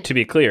mean, to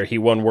be clear, he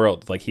won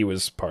World. Like, he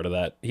was part of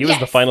that. He was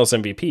the finals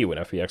MVP when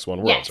FPX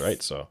won Worlds,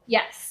 right? So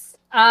yes.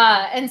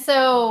 And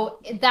so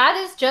that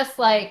is just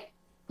like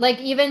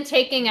even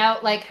taking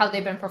out like how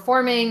they've been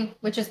performing,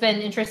 which has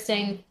been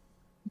interesting.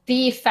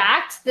 The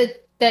fact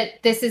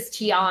that this is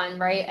Tian,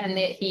 right? And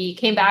that he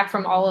came back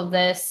from all of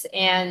this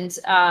and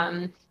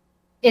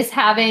is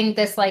having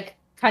this like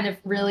kind of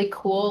really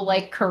cool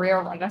like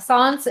career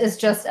renaissance is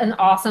just an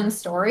awesome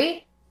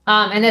story.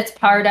 And it's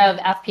part of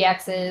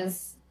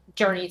FPX's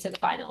journey to the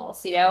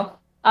finals, you know?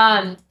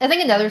 I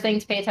think another thing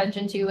to pay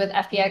attention to with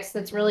FPX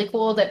that's really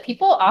cool that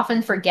people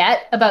often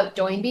forget about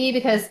Doinby,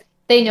 because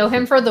they know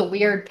him for the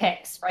weird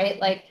picks, right?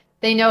 Like,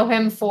 they know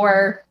him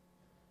for,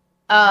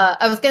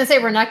 I was going to say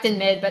Renekton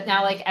mid, but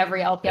now like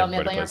every LPL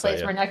mid laner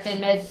plays Renekton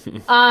mid.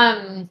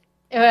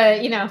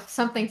 You know,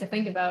 something to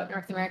think about,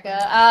 North America.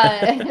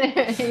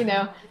 You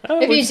know,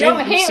 if you don't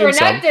hate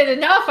Renekton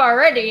enough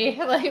already,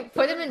 like,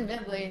 put him in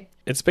mid lane.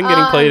 It's been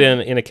getting played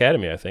in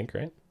Academy, I think,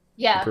 right?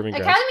 Yeah,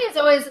 Academy is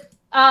always,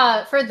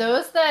 for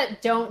those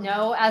that don't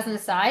know, as an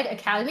aside,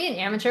 Academy and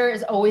Amateur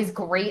is always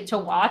great to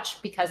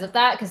watch because of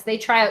that, because they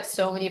try out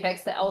so many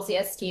picks that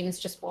LCS teams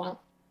just won't.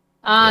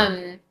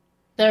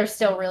 They're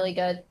still really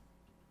good.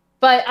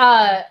 But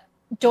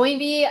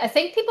Doinby, I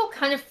think people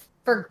kind of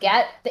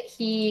forget that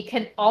he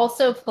can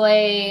also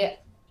play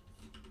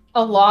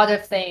a lot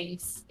of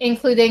things,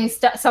 including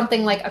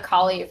something like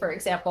Akali, for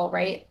example,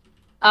 right?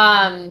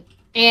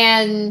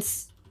 And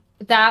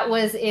that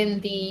was in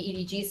the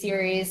EDG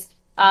series.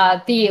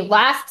 The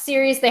last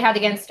series they had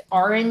against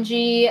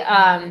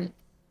RNG,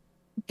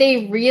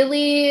 they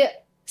really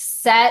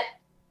set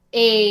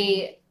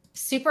a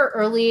super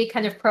early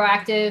kind of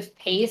proactive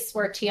pace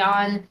where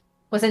Tian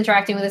was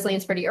interacting with his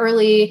lanes pretty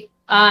early.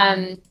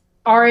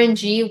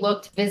 RNG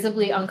looked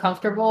visibly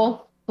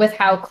uncomfortable with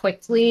how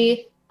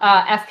quickly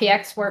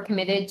FPX were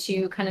committed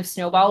to kind of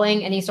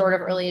snowballing any sort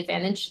of early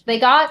advantage they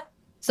got.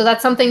 So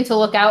that's something to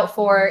look out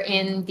for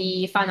in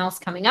the finals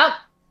coming up.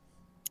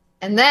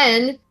 And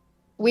then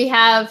we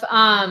have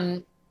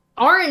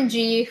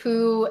RNG,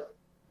 who,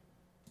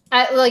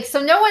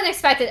 so no one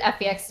expected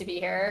FPX to be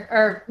here,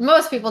 or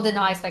most people did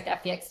not expect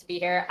FPX to be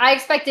here. I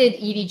expected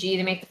EDG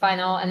to make the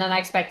final, and then I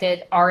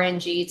expected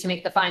RNG to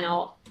make the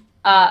final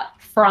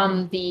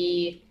from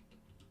the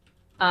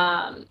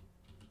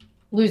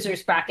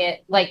losers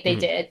bracket, like they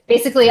did.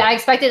 Basically, I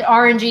expected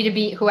RNG to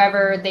beat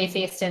whoever they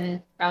faced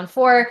in round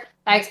 4.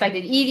 I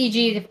expected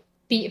EDG to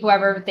beat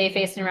whoever they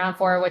faced in round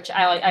 4, which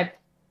I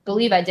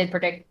believe I did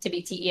predict to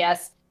be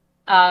TES,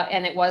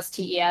 and it was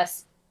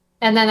TES.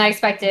 And then I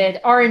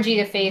expected RNG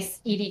to face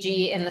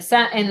EDG in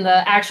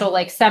the actual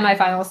like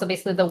semifinal, so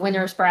basically the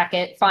winners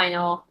bracket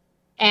final,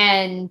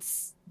 and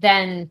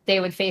then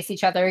they would face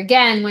each other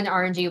again when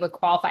RNG would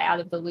qualify out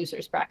of the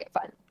losers bracket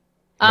final.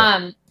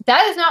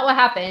 That is not what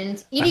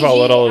happened. I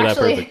followed all of that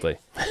actually, perfectly.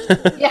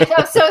 yeah,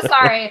 I'm so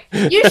sorry.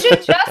 You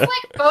should just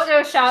like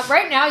Photoshop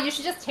right now. You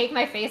should just take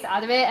my face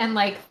out of it and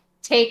like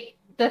take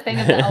the thing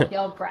of the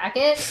LPL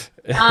bracket.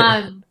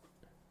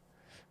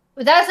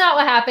 But that's not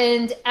what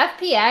happened.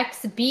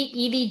 FPX beat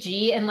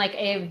EDG in like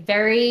a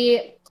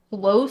very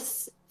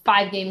close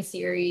 5-game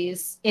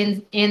series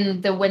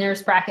in the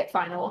winners bracket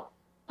final.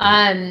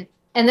 And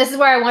this is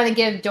where I want to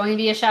give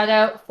Doinby a shout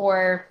out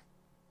for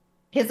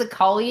his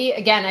Akali.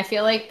 Again, I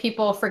feel like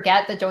people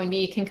forget that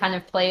Doinby can kind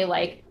of play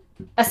like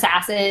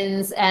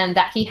assassins and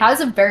that he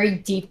has a very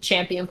deep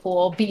champion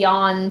pool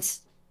beyond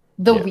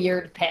the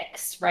weird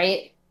picks,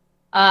 right?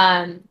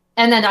 And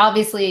then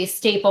obviously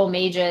staple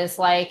mages,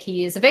 like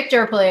he's a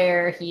Victor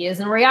player, he is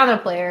an Orianna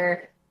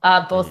player,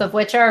 both of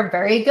which are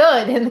very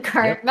good in the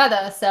current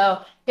meta.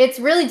 So it's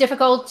really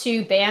difficult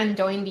to ban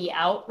Doinby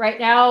out right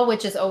now,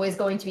 which is always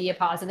going to be a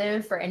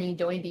positive for any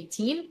Doinby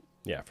team.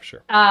 Yeah, for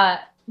sure.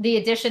 The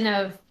addition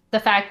of the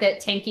fact that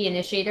tanky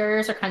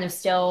initiators are kind of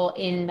still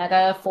in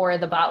meta for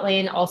the bot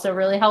lane also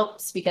really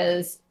helps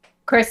because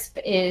Crisp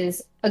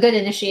is a good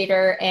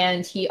initiator,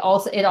 and it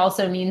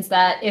also means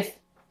that if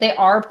they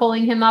are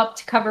pulling him up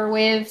to cover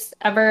waves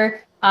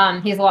ever,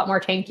 he's a lot more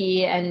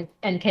tanky and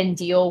can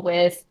deal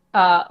with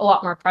a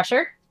lot more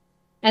pressure.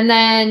 And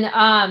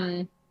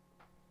then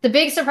the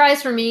big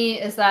surprise for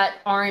me is that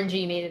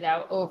RNG made it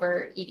out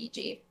over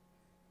EDG.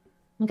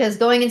 Because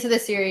going into the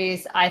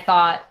series, I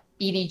thought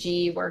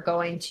EDG were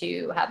going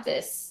to have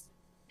this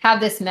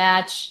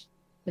match.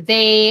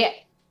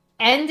 They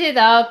ended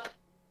up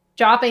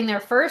dropping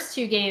their first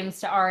 2 games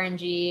to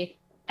RNG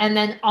and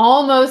then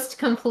almost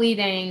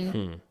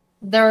completing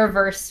the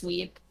reverse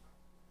sweep.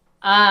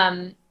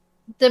 The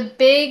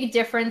big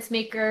difference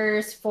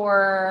makers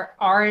for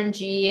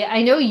RNG,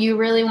 I know you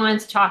really wanted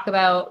to talk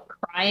about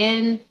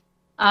Cryan.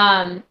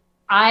 I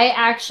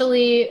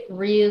actually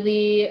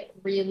really,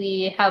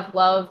 really have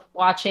loved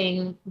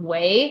watching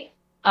Wei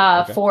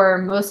for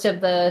most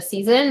of the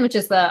season, which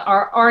is the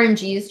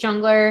RNG's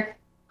jungler.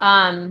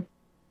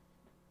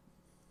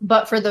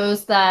 But for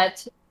those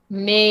that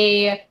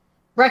may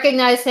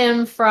recognize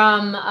him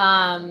from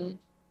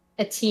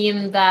a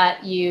team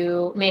that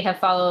you may have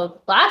followed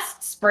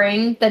last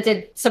spring that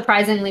did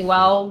surprisingly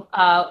well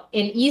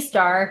in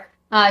E-Star,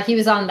 he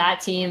was on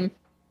that team.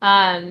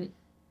 And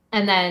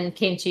then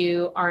came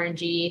to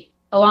RNG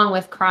along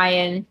with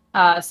Cryan.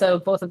 So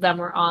both of them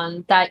were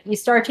on that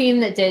E-Star team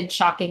that did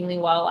shockingly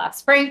well last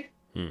spring.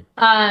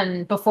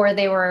 Before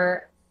they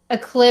were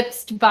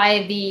eclipsed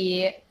by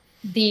the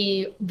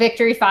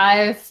Victory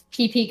 5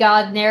 PP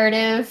God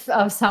narrative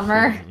of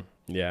summer.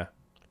 Yeah.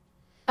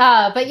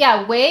 But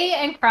yeah, Wei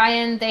and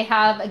Cryan, they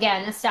have,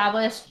 again,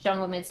 established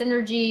jungle mid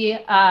synergy.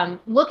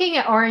 Looking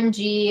at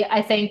RNG,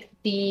 I think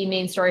the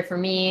main story for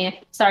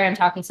me, sorry I'm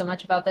talking so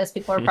much about this,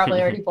 people are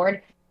probably already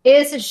bored,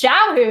 is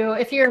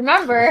Xiaohu. If you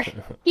remember,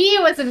 he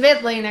was a mid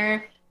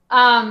laner.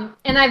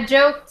 And I've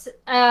joked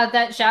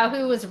that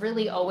Xiaohu was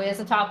really always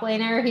a top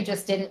laner. He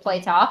just didn't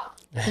play top.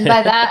 And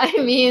by that,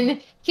 I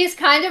mean, he's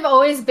kind of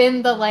always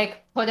been the,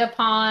 like, put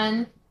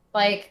upon,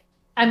 like,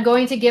 I'm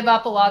going to give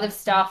up a lot of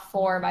stuff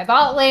for my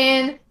bot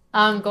lane.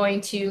 I'm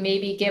going to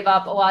maybe give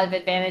up a lot of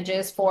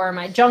advantages for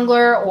my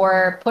jungler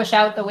or push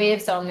out the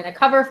wave, so I'm going to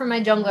cover for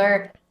my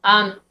jungler.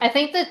 I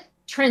think the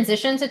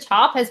transition to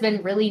top has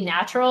been really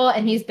natural,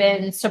 and he's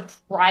been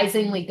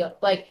surprisingly good.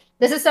 Like,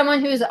 this is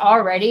someone who's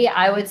already,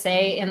 I would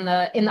say, in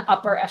the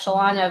upper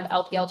echelon of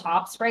LPL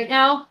tops right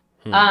now.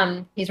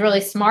 He's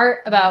really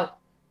smart about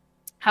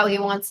how he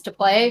wants to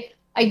play.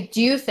 I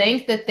do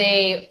think that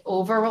they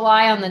over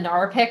rely on the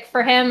Gnar pick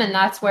for him, and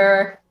that's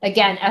where,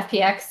 again,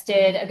 FPX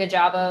did a good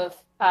job of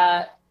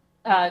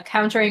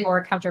countering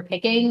or counter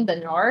picking the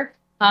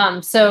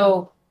Gnar.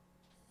 So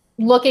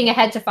looking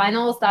ahead to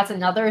finals, that's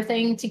another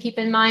thing to keep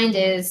in mind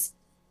is,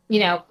 you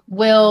know,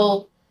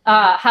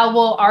 how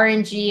will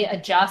RNG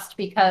adjust,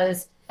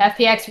 because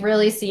FPX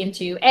really seemed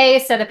to A,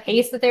 set a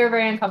pace that they were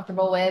very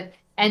uncomfortable with,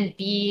 and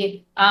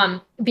B,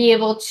 be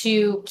able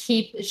to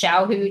keep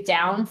Xiaohu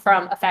down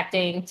from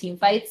affecting team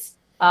fights,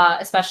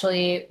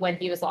 especially when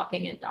he was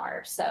locking in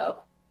Gnar. So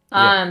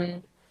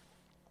I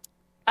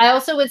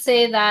also would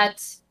say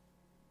that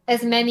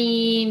as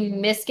many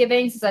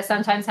misgivings as I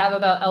sometimes have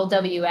about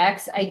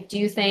LWX, I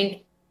do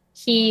think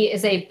he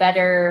is a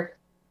better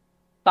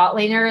bot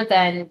laner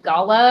than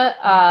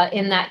Gala,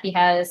 in that he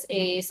has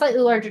a slightly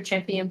larger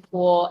champion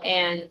pool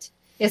and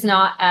is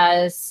not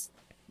as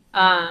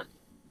I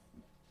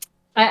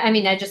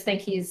just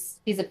think he's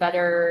a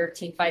better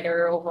team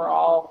fighter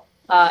overall.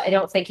 I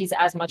don't think he's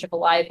as much of a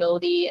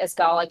liability as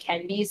Gala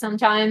can be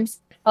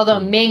sometimes.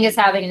 Although Ming is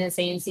having an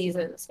insane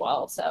season as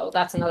well, so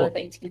that's another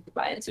thing to keep in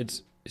mind.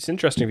 It's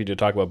interesting for you to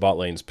talk about bot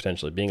lanes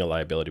potentially being a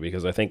liability,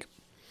 because I think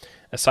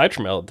aside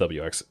from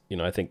LWX, you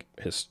know, I think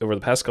over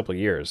the past couple of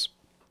years,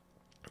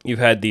 you've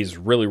had these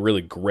really,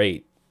 really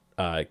great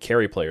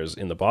carry players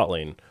in the bot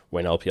lane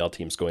when LPL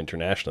teams go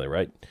internationally,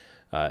 right?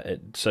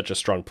 such a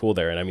strong pool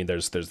there. And I mean,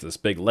 there's this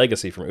big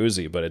legacy from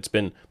Uzi, but it's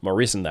been more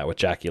recent that with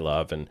Jackie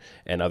Love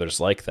and others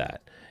like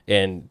that.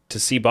 And to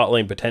see bot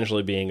lane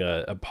potentially being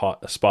a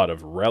spot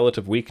of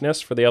relative weakness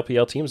for the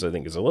LPL teams, I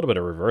think is a little bit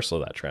of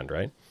reversal of that trend,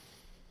 right?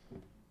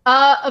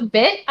 A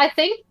bit. I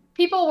think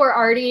people were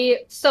already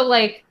so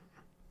like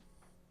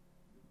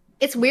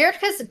it's weird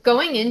because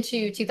going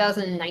into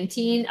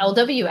 2019,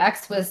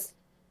 LWX was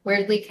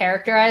weirdly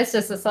characterized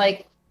as this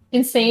like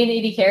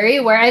insane AD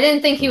carry, where I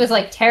didn't think he was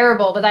like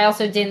terrible, but I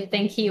also didn't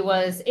think he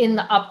was in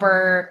the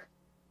upper,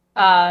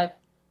 in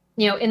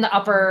the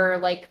upper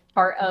like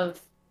part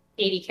of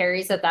AD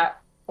carries at that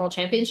World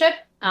Championship.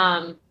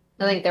 I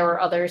think there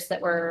were others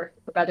that were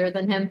better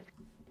than him.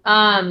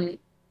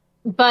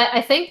 But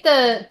I think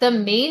the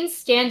main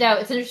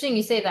standout, it's interesting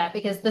you say that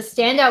because the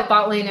standout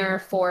bot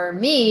laner for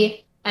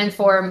me and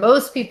for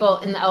most people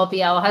in the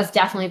LPL has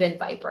definitely been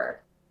Viper,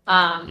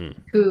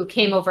 who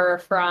came over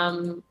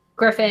from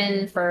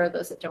Griffin, for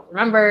those that don't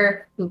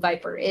remember who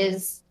Viper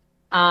is.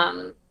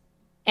 And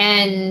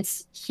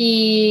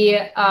he,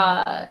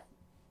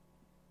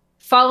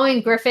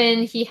 following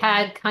Griffin, he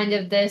had kind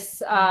of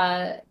this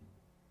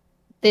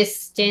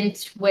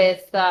stint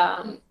with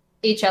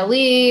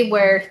HLE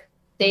where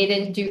they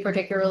didn't do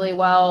particularly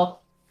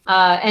well.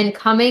 And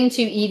coming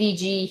to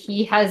EDG,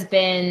 he has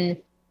been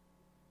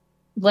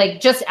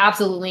like just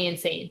absolutely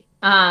insane.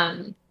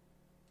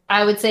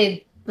 I would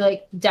say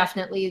like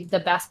definitely the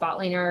best bot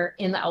laner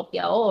in the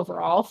LPL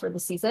overall for the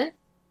season.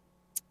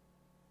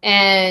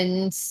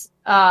 And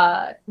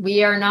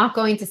we are not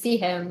going to see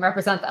him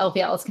represent the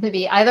LPL. It's going to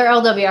be either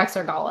LWX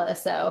or Gala.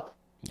 So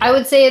I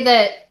would say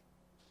that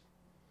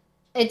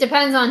it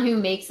depends on who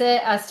makes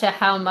it as to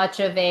how much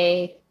of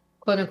a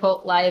quote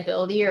unquote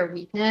liability or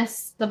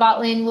weakness the bot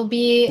lane will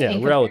be. Yeah,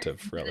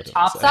 relative the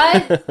top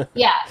side.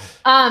 Yeah.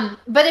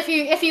 But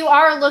if you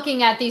are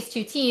looking at these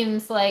two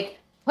teams, like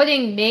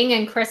putting Ming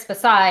and Crisp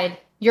aside,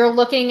 you're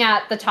looking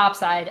at the top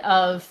side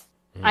of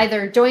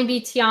either Joinby,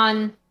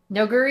 Tian,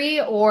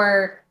 Noguri,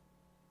 or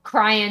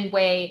Cryan,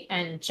 Wei,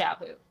 and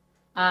Xiaohu.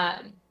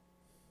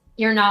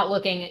 You're not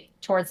looking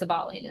towards the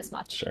bot lane as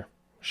much.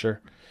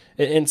 Sure.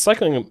 And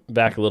cycling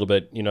back a little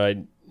bit,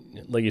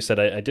 like you said,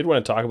 I did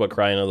want to talk about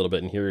Cryan a little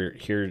bit and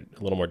hear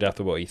a little more depth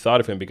of what you thought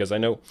of him, because I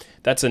know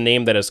that's a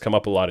name that has come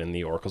up a lot in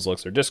the Oracle's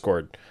Elixir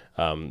Discord.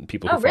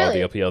 People who follow the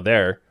LPL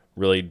there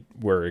really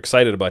were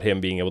excited about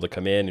him being able to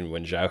come in, and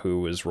when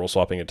Xiaohu was role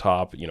swapping a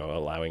top,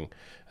 allowing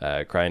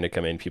Cryan to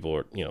come in, people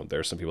were,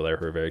 there's some people there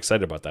who are very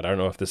excited about that. I don't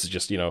know if this is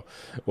just,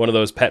 one of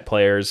those pet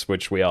players,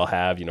 which we all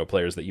have,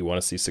 players that you want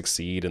to see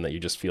succeed and that you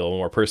just feel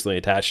more personally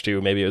attached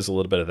to. Maybe it was a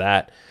little bit of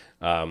that.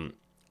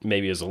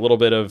 Maybe is a little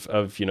bit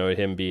of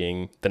him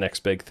being the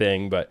next big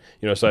thing, but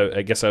so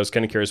I guess I was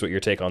kind of curious what your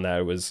take on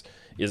that was.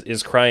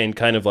 Is Cryan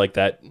kind of like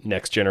that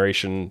next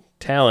generation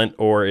talent,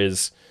 or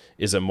is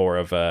it more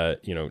of a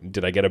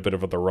did I get a bit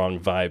of the wrong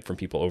vibe from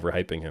people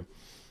overhyping him?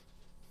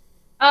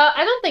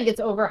 I don't think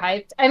it's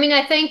overhyped. I mean,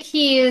 I think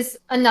he's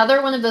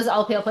another one of those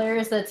LPL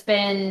players that's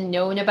been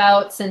known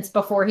about since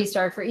before he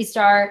started for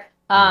eStar.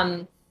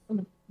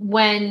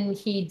 When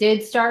he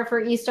did start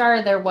for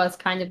eStar, there was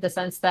kind of the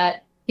sense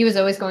that he was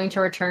always going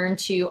to return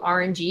to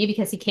RNG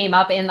because he came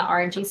up in the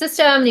RNG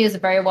system. And he was a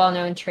very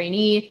well-known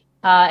trainee,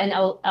 an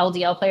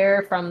LDL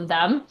player from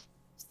them.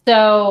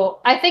 So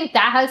I think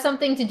that has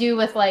something to do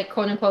with like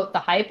quote unquote the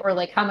hype, or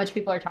like how much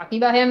people are talking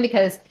about him,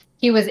 because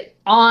he was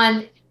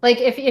on like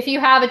if you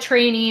have a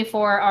trainee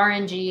for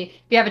RNG, if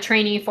you have a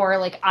trainee for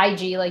like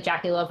IG like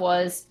Jackie Love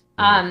was,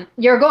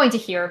 you're going to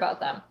hear about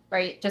them,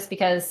 right? Just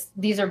because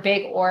these are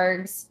big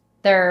orgs,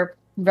 they're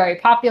very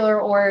popular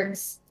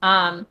orgs.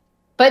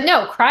 But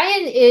no,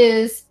 Cryan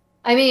is,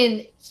 I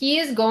mean, he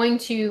is going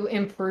to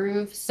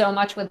improve so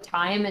much with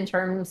time in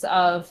terms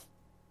of,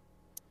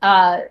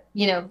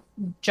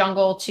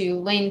 jungle to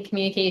lane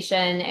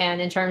communication, and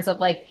in terms of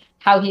like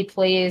how he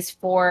plays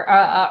for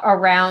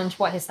around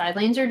what his side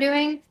lanes are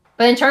doing.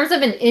 But in terms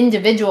of an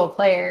individual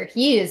player,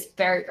 he is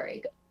very,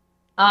 very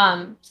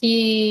good.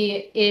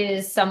 He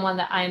is someone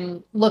that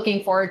I'm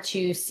looking forward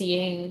to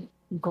seeing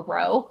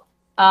grow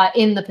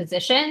in the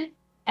position.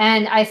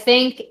 And I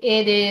think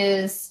it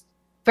is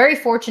very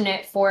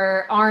fortunate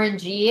for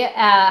RNG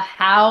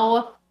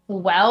how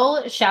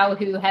well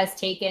Xiaohu has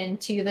taken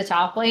to the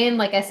top lane.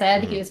 Like I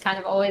said, he was kind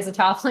of always a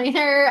top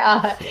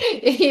laner,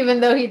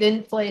 even though he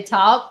didn't play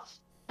top.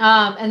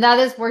 And that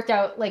has worked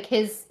out. Like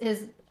his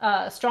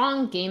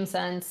strong game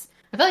sense.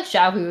 I feel like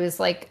Xiaohu is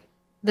like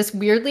this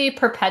weirdly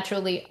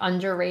perpetually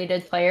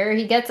underrated player.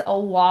 He gets a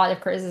lot of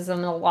criticism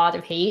and a lot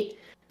of hate,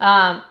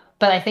 but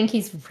I think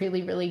he's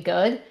really, really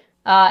good.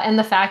 And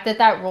the fact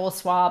that role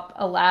swap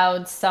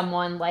allowed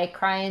someone like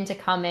Cryan to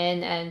come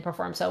in and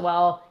perform so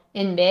well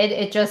in mid,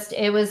 it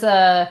was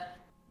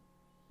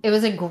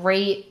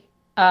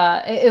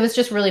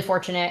just really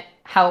fortunate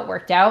how it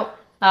worked out.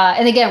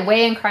 And again,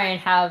 Wei and Cryan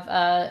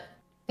have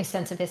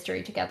extensive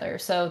history together,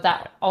 so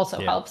that also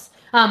helps.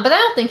 But I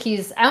don't think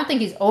he's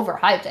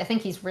overhyped. I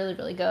think he's really,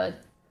 really good.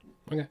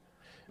 Okay.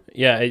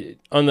 Yeah,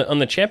 on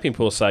the champion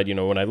pool side,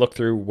 when I look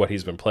through what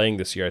he's been playing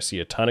this year, I see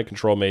a ton of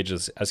control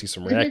mages. I see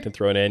some reactant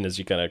thrown in, as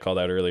you kind of called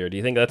out earlier. Do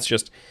you think that's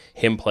just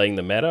him playing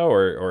the meta,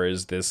 or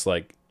is this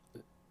like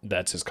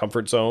that's his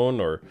comfort zone,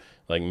 or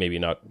like maybe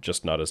not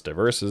as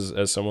diverse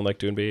as someone like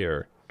Doonby,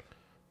 or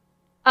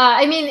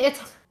I mean,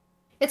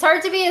 it's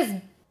hard to be as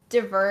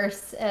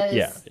diverse yeah,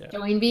 as yeah,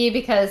 Joinby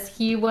because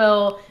he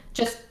will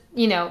just,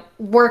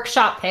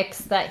 workshop picks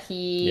that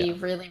yeah, he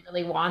really,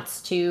 really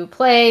wants to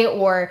play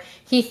or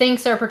he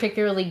thinks are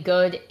particularly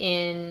good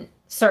in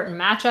certain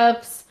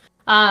matchups.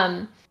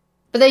 Um,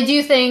 but I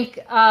do think,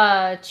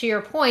 to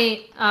your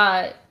point,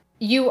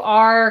 you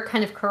are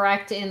kind of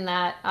correct in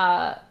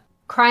that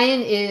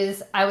Cryan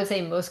is, I would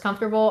say, most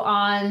comfortable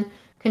on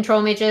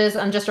control mages.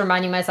 I'm just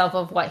reminding myself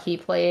of what he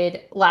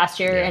played last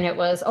year, yeah, and it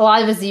was a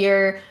lot of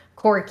Azir,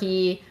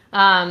 Corki.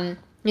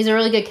 He's a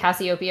really good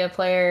Cassiopeia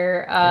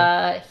player.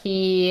 yeah.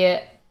 He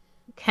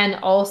can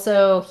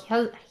also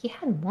he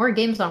had more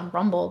games on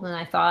Rumble than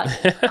I thought.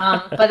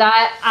 But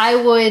I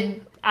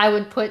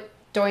would put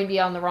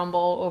Doinby on the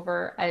Rumble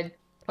over I'd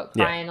put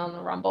Yeah, Cryan on the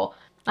Rumble.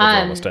 over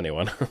almost Um,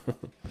 anyone.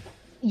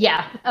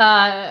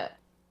 yeah.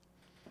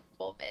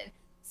 Well,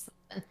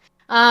 something.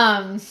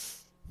 Um,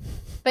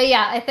 but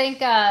yeah, I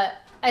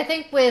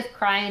think with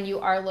Cryan you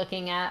are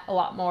looking at a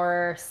lot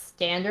more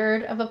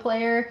standard of a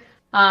player.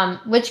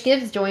 Which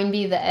gives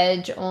Joinby the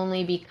edge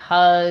only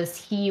because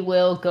he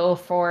will go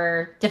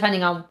for,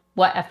 depending on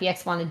what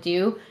FPX want to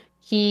do,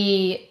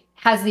 he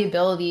has the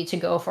ability to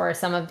go for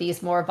some of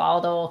these more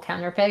volatile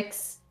counter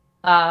picks.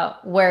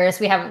 Whereas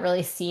we haven't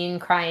really seen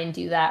Cryan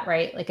do that,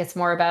 right? Like it's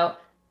more about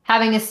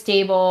having a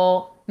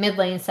stable mid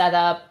lane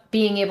setup,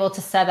 being able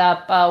to set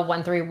up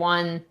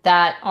 1-3-1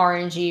 that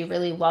RNG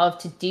really love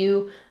to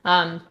do.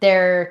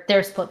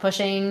 Their split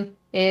pushing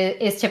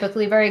is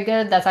typically very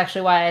good. That's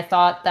actually why I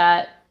thought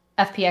that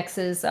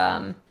FPX's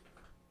kind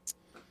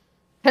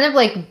of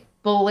like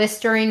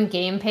blistering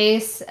game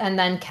pace and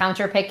then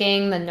counter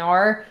picking the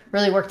Gnar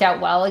really worked out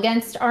well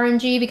against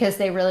RNG because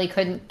they really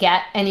couldn't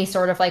get any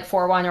sort of like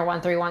 4-1 or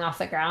 1-3-1 off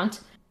the ground,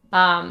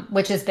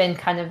 which has been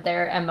kind of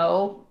their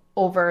MO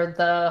over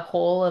the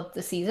whole of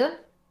the season.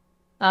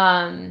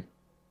 Um,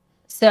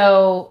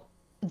 so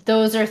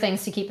those are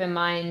things to keep in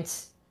mind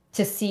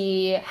to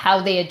see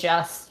how they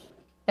adjust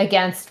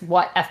against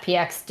what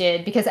FPX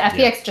did because Yeah.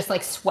 FPX just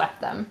like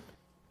swept them.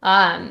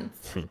 Um,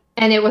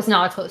 and it was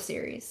not a close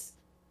series.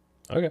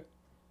 Okay.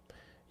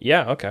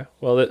 Yeah, okay.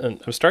 Well,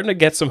 I'm starting to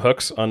get some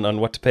hooks on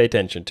what to pay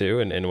attention to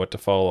and what to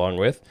follow along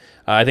with.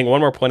 I think one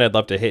more point I'd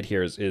love to hit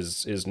here is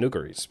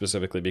Nuguri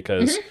specifically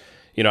because,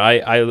 Mhm.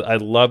 I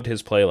loved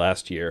his play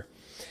last year,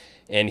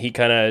 and he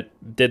kind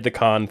of did the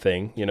con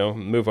thing,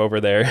 move over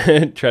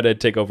there, try to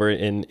take over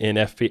in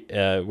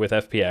with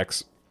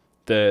FPX.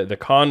 The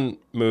con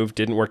move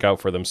didn't work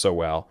out for them so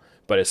well,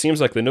 but it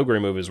seems like the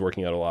Nuguri move is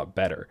working out a lot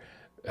better.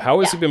 How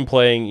has Yeah. he been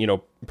playing,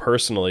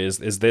 personally? Is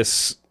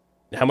this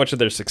how much of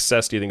their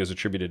success do you think is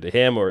attributed to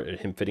him or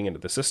him fitting into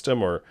the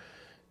system or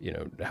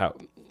how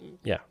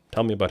yeah,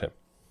 tell me about him.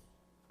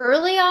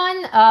 Early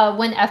on,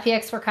 when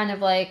FPX were kind of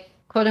like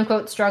quote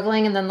unquote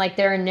struggling, and then like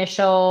their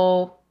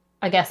initial,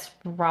 I guess,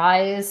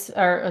 rise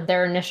or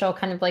their initial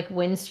kind of like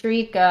win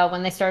streak,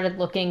 when they started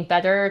looking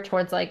better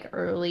towards like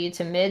early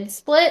to mid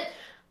split,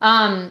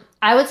 I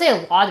would say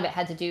a lot of it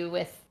had to do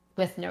with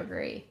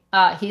Noguri.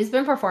 He's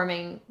been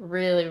performing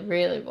really,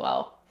 really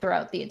well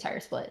throughout the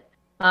entire split.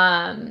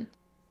 Um,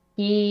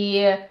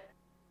 he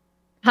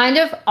kind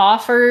of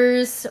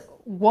offers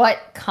what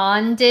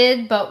Khan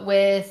did, but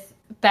with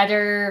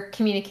better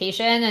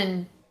communication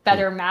and Hmm.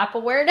 better map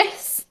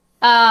awareness.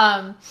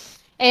 Um,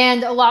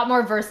 and a lot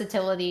more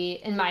versatility,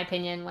 in my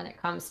opinion, when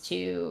it comes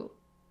to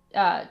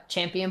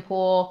champion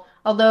pool.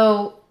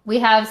 Although we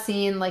have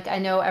seen, like, I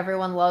know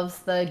everyone loves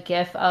the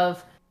gif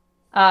of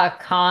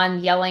Khan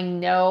yelling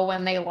no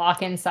when they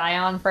lock in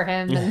Scion for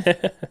him.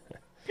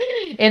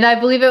 And I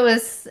believe it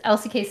was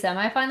LCK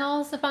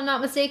semifinals, if I'm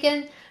not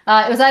mistaken.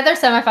 It was either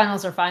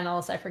semifinals or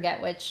finals. I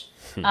forget which.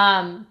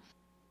 Um,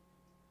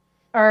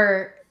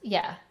 or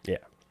yeah, Yeah.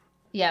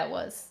 yeah, it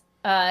was.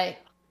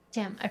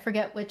 Damn, I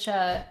forget which.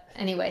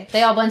 Anyway,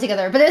 they all blend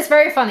together, but it's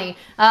very funny.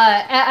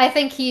 I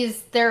think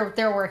they're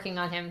working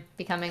on him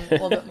becoming a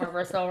little bit more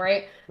versatile,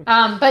 right?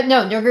 But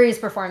no, Noguri's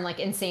performed like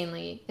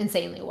insanely,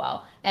 insanely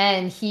well,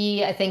 and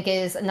he I think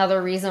is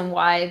another reason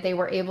why they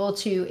were able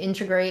to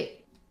integrate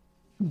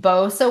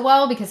Bo so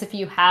well because if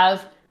you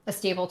have a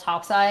stable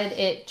top side,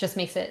 it just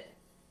makes it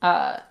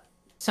uh,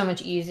 so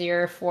much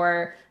easier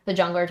for the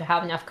jungler to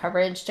have enough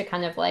coverage to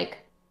kind of like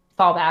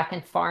fall back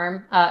and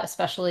farm,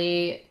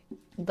 especially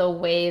the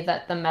way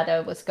that the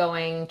meta was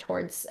going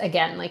towards,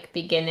 again, like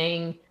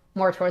beginning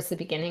more towards the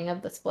beginning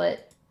of the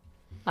split.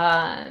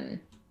 Um,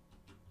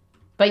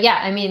 but yeah,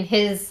 I mean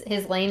his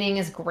laning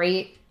is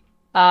great.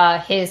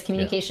 His Yeah.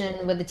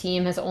 communication with the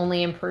team has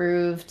only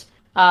improved.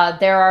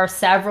 There are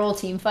several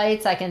team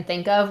fights I can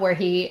think of where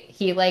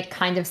he like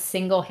kind of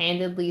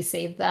single-handedly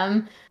saved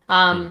them.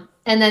 Hmm.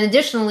 And then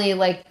additionally,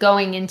 like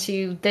going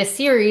into this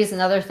series,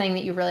 another thing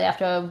that you really have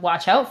to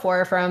watch out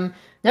for from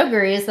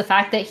Noguri is the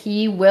fact that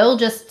he will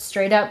just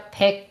straight up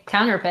pick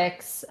counter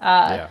picks.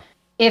 Yeah.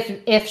 If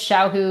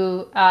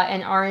Xiaohu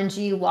and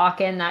RNG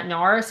lock in that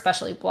Gnar,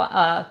 especially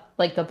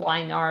like the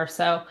blind Gnar.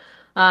 So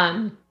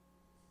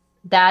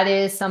that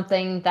is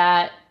something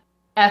that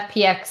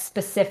FPX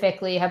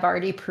specifically have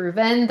already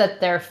proven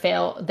that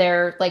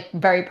they're like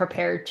very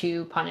prepared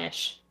to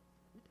punish.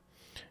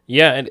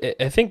 Yeah, and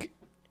I think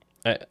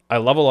I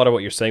love a lot of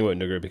what you're saying about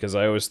Nuguri, because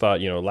I always thought,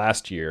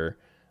 last year,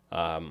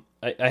 I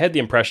had the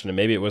impression, and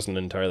maybe it wasn't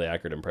an entirely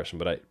accurate impression,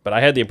 but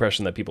I had the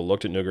impression that people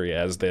looked at Nuguri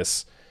as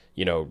this,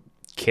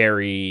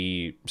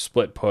 carry,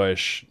 split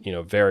push,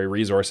 very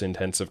resource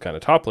intensive kind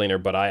of top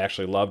laner. But I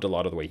actually loved a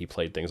lot of the way he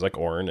played things like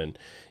Ornn, and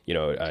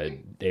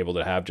able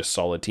to have just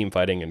solid team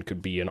fighting and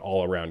could be an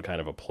all around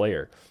kind of a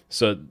player.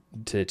 So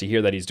to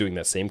hear that he's doing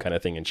that same kind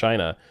of thing in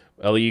China,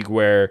 a league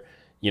where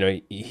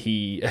I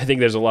think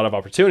there's a lot of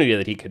opportunity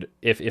that he could,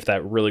 if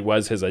that really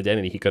was his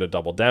identity, he could have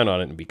doubled down on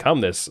it and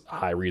become this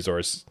high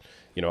resource,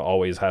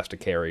 always has to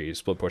carry,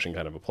 split pushing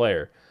kind of a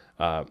player.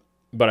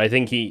 But I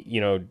think he,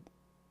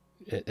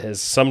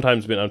 has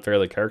sometimes been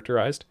unfairly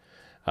characterized.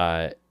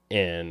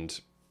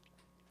 And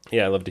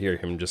yeah, I love to hear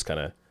him just kind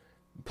of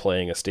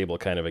playing a stable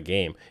kind of a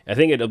game. I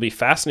think it'll be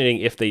fascinating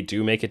if they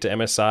do make it to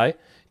MSI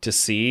to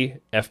see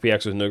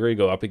FPX with Nuguri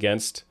go up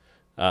against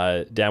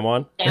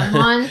Damwon.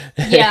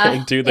 Yeah.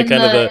 And do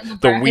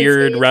the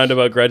weird stage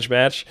roundabout grudge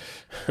match.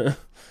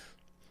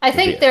 I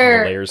think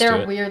they're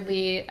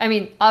weirdly, I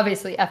mean,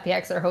 obviously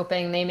FPX are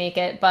hoping they make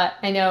it, but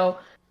I know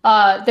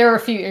there were a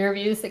few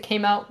interviews that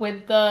came out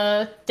with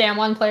the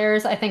Damwon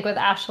players, I think with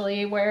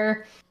Ashley,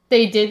 where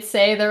they did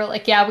say, they were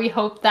like, yeah, we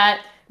hope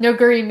that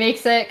Noguri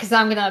makes it because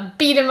I'm gonna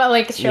beat him up,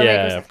 like Showmaker.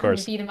 Yeah, of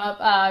course. Beat him up.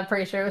 I'm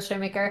pretty sure it was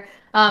Showmaker.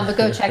 But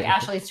go check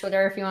Ashley's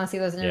Twitter if you want to see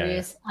those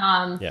interviews.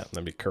 Yeah,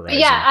 that'd be correct.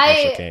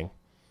 Yeah,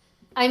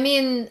 I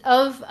mean,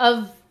 of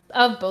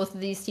both of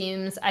these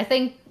teams, I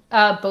think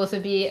both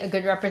would be a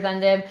good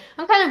representative.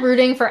 I'm kind of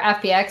rooting for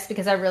FPX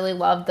because I really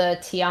love the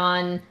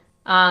Tian,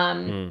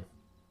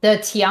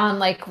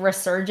 like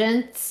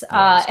resurgence,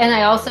 and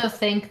I also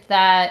think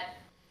that,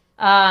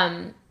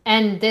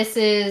 and this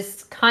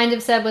is kind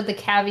of said with the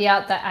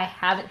caveat that I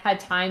haven't had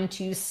time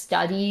to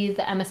study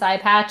the MSI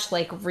patch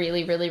like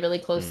really, really, really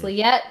closely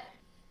yet.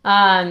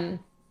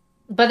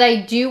 But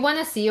I do want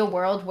to see a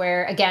world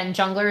where, again,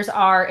 junglers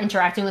are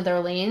interacting with their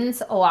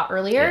lanes a lot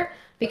earlier,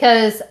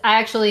 because I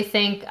actually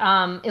think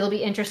it'll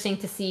be interesting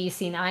to see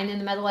C9 in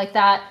the meta like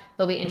that.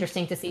 It'll be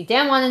interesting to see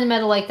Damwon in the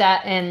meta like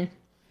that, and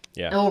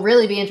it will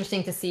really be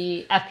interesting to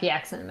see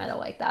FPX in the meta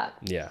like that.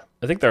 Yeah,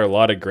 I think there are a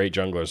lot of great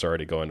junglers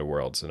already going to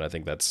Worlds, and I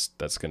think that's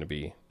going to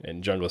be,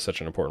 and jungle is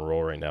such an important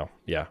role right now.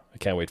 Yeah, I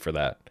can't wait for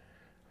that.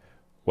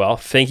 Well,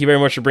 thank you very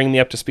much for bringing me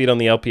up to speed on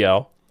the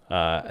LPL.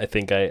 I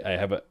think I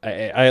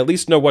at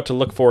least know what to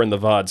look for in the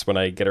VODs when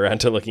I get around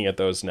to looking at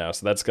those now,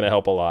 so that's going to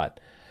help a lot.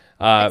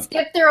 I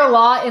skipped through a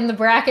lot in the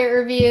bracket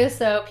review,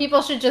 so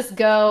people should just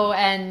go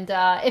and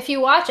if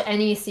you watch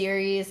any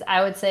series,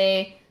 I would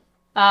say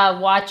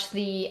watch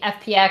the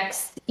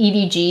FPX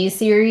EDG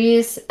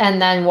series,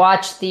 and then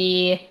watch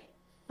the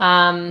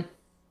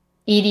EDG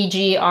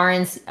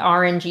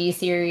RNG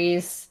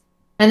series.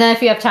 And then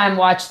if you have time,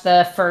 watch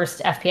the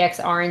first FPX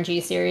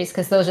RNG series,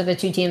 because those are the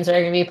two teams that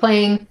are going to be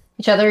playing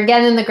each other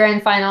again in the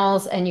grand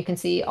finals, and you can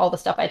see all the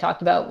stuff I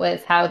talked about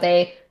with how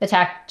they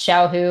attacked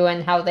Xiaohu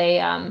and how they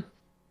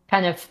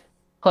kind of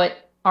put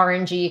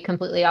RNG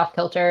completely off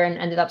kilter and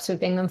ended up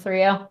sweeping them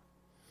 3-0.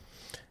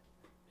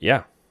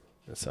 Yeah,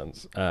 that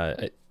sounds...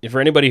 for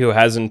anybody who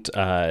hasn't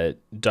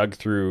dug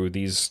through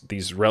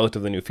these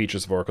relatively new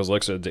features of Oracle's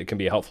Elixir, it can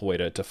be a helpful way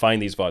to find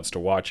these VODs to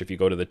watch. If you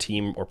go to the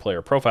team or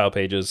player profile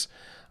pages,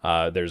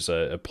 there's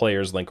a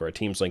player's link or a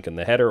team's link in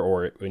the header,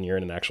 or when you're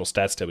in an actual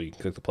stats table, you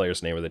can click the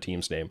player's name or the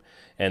team's name,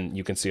 and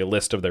you can see a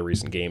list of their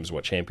recent games,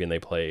 what champion they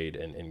played,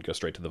 and go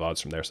straight to the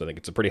VODs from there. So I think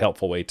it's a pretty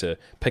helpful way to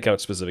pick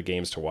out specific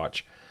games to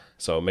watch.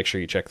 So make sure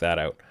you check that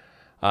out.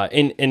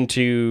 And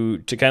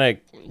to kind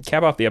of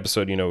cap off the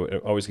episode,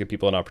 always give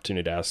people an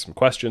opportunity to ask some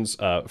questions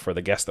for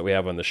the guests that we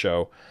have on the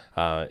show.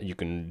 You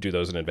can do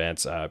those in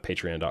advance,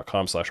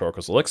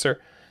 patreon.com/oracleselixir.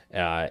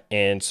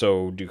 And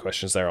so do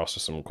questions there. Also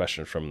some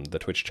questions from the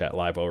Twitch chat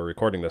live while we're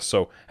recording this.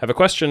 So have a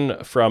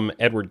question from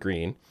Edward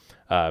Green.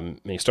 And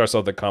he starts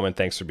off the comment,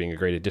 thanks for being a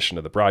great addition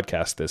to the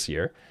broadcast this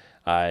year.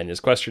 And his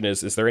question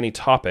is there any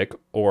topic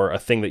or a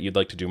thing that you'd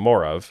like to do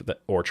more of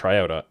or try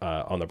out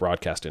on the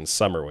broadcast in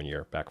summer when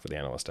you're back for the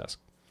analyst desk?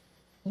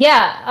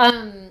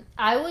 Yeah,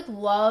 I would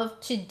love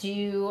to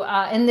do,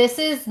 and this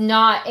is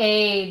not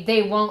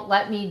they won't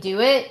let me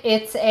do it.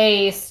 It's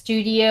a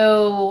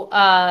studio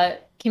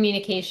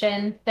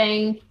communication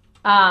thing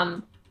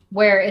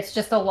where it's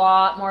just a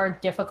lot more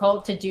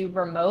difficult to do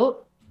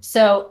remote.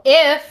 So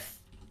if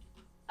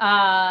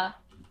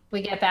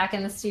we get back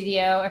in the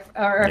studio,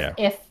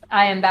 if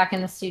I am back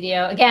in the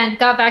studio, again,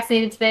 got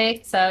vaccinated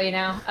today, so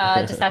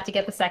just have to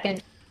get the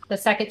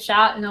second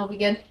shot and it'll be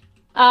good.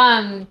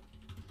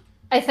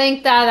 I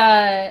think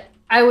that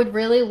I would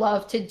really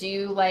love to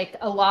do like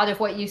a lot of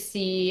what you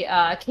see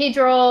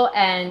Kadril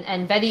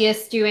and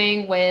Vedius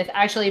doing with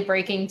actually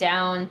breaking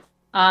down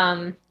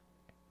um,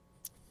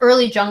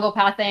 early jungle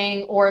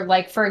pathing, or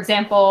like for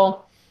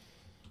example,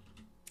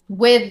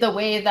 with the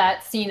way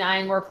that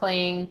C9 were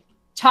playing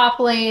top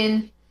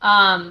lane.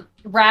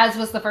 Raz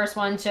was the first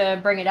one to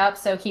bring it up,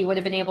 so he would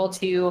have been able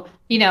to,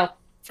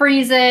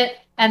 freeze it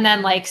and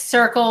then like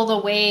circle the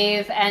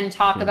wave and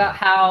talk about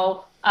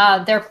how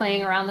they're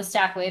playing around the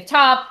stack wave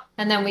top,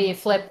 and then we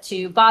flip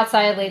to bot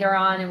side later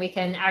on, and we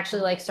can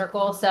actually like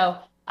circle. So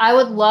I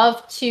would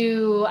love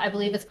to. I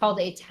believe it's called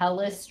a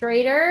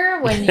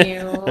telestrator when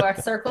you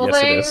circle Yes,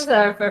 it things, is.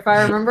 if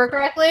I remember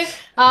correctly. You're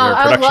a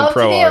I would production love to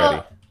pro be able.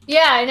 already.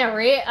 Yeah, I know,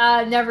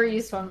 right? Never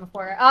used one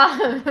before.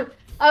 I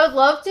would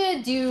love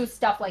to do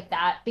stuff like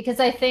that because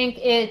I think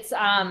it's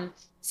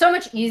so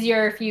much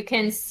easier if you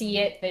can see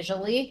it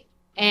visually,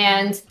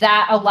 and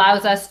that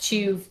allows us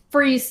to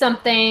freeze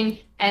something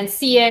and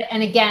see it.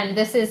 And again,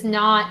 this is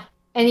not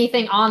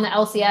anything on the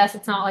LCS.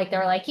 It's not like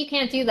they're like, you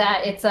can't do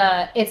that.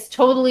 It's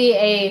totally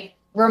a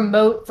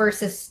remote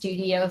versus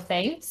studio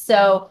thing.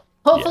 So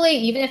hopefully,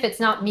 even if it's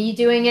not me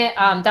doing it,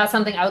 that's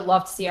something I would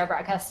love to see our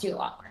broadcast do a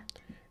lot more.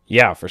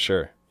 Yeah, for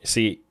sure.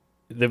 See,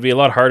 it'd be a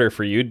lot harder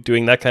for you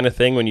doing that kind of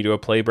thing when you do a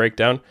play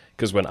breakdown,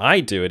 because when I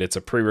do it, it's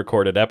a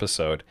pre-recorded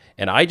episode,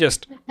 and I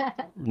just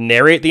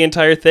narrate the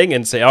entire thing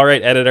and say, "All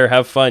right, editor,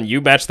 have fun.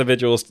 You match the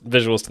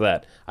visuals to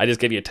that." I just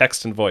give you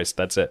text and voice.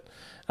 That's it.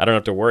 I don't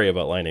have to worry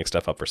about lining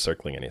stuff up or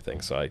circling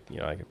anything. So I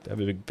have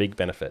a big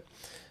benefit.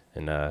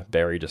 And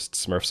Barry just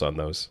smurfs on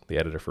those, the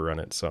editor for Run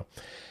It. So,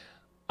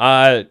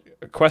 a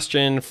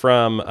question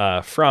from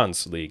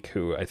Franz League,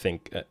 who I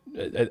think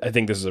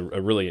this is a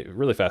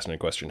really fascinating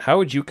question. How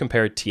would you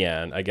compare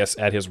Tian, I guess,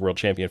 at his world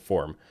champion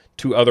form,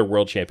 to other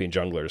world champion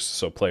junglers?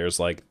 So players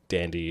like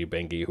Dandy,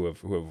 Bengi, who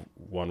have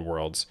won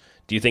worlds.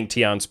 Do you think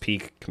Tian's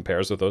peak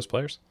compares with those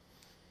players?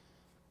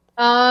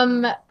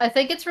 I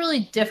think it's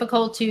really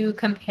difficult to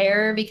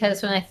compare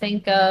because when I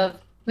think of,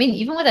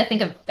 even when I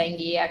think of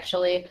Bengi,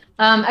 actually,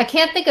 I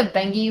can't think of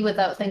Bengi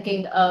without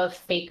thinking of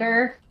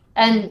Faker.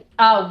 And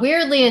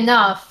weirdly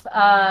enough,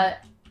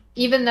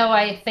 even though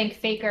I think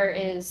Faker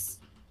is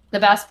the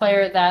best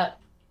player that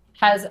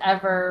has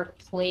ever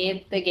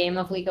played the game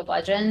of League of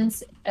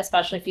Legends,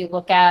 especially if you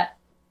look at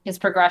his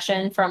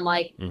progression from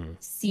like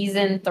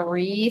season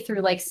 3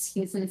 through like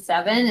season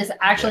 7, is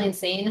actually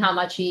insane how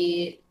much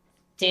he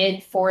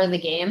did for the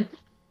game.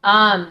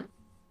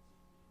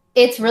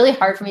 It's really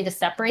hard for me to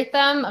separate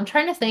them. I'm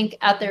trying to think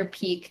at their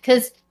peak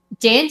because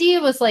Dandy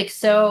was like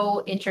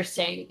so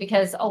interesting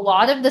because a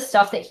lot of the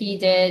stuff that he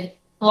did,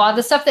 a lot of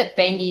the stuff that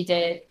Bengi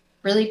did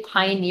really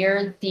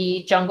pioneered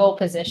the jungle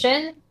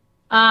position.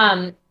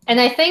 And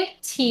I think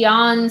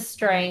Tian's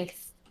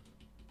strength,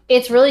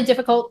 it's really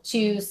difficult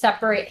to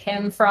separate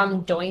him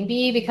from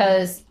Doinby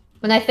because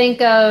when I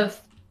think of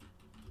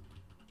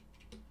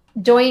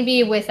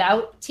Doinby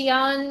without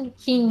Tian,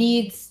 he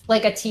needs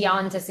like a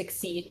Tian to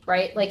succeed,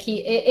 right? Like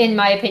in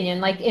my opinion,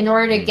 like in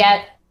order to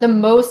get the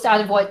most out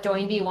of what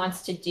Doinby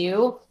wants to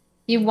do,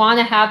 you want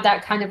to have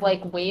that kind of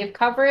like wave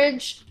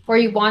coverage where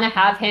you want to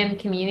have him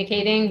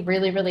communicating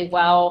really, really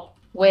well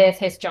with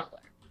his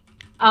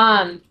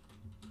jungler.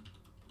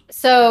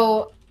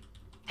 So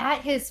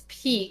at his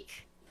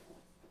peak,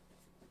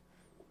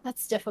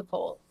 that's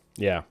difficult.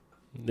 Yeah.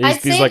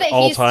 These like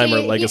all-time or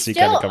legacy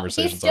kind of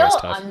conversations are always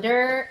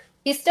tough.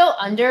 He's still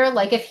under,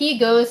 like if he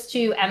goes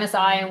to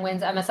MSI and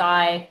wins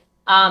MSI,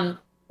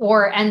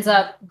 or ends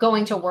up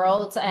going to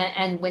Worlds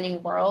and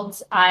winning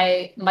Worlds,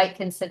 I might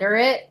consider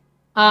it,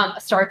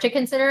 start to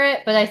consider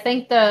it. But I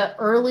think the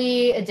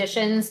early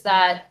additions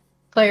that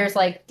players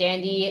like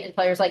Dandy and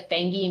players like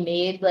Bengi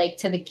made like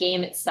to the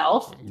game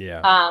itself,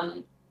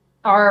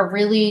 are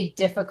really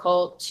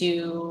difficult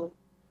to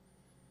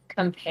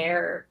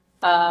compare.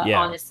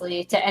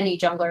 Honestly, to any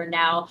jungler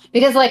now,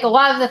 because like a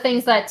lot of the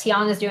things that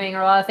Tian is doing, or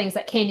a lot of things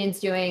that Kanan's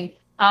doing,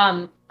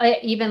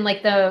 even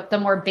like the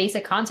more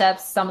basic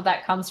concepts, some of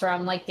that comes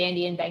from like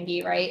Dandy and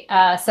Bengi, right?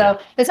 So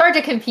it's hard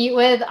to compete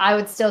with. I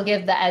would still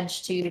give the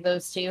edge to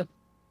those two.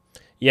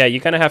 Yeah, you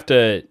kind of have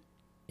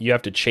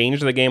to change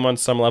the game on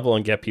some level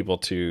and get people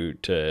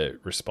to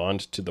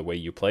respond to the way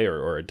you play,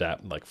 or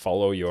adapt, like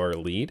follow your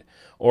lead,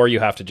 or you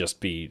have to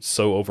just be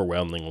so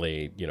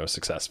overwhelmingly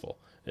successful.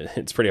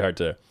 It's pretty hard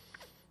to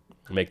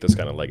make those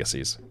kind of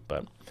legacies,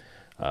 but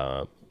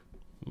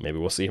maybe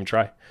we'll see him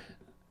try.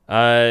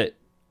 A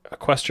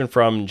question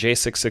from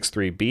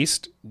J663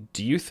 Beast: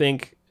 do you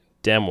think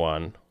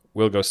Damwon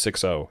will go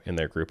 6-0 in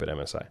their group at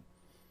MSI?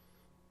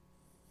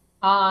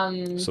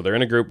 So they're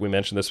in a group, we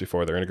mentioned this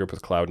before, they're in a group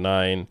with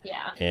Cloud9,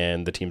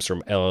 and the teams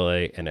from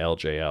LLA and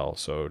LJL,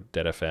 so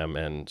Dead FM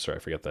and, sorry, I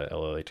forget the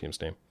LLA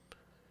team's name.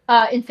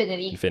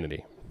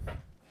 Infinity.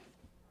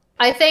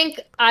 I think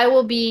I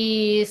will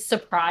be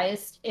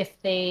surprised if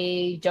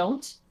they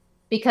don't,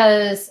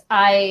 because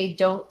I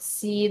don't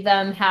see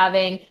them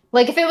having,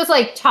 like, if it was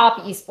like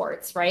top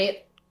esports,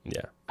 right?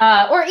 Yeah.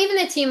 Or even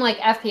a team like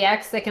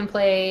FPX that can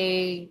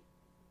play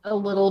a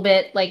little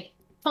bit like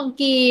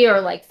funky or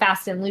like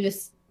fast and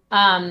loose.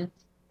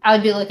 I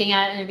would be looking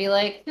at it and be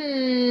like,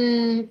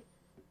 they're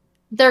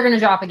gonna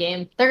drop a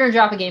game. They're gonna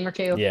drop a game or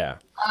two. Yeah.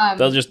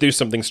 They'll just do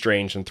something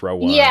strange and throw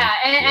one. Yeah,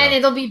 and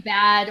it'll be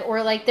bad,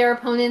 or like their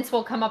opponents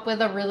will come up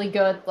with a really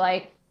good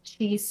like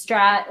cheese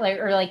strat, like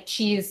or like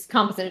cheese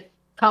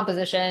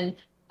composition.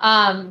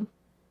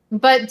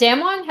 But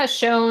Damwon has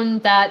shown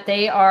that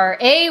they are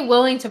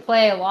willing to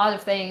play a lot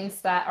of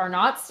things that are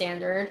not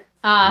standard.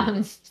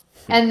 And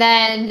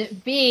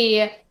then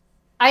B,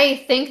 I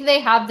think they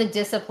have the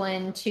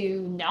discipline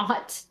to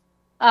not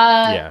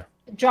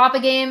drop a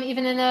game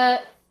even in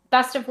a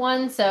best of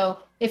one. So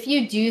if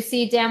you do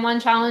see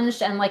Damwon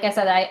challenged, and like I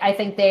said, I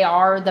think they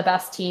are the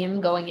best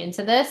team going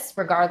into this,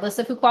 regardless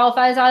of who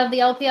qualifies out of the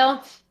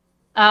LPL.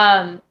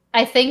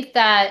 I think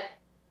that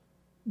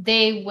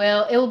it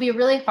will be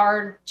really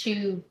hard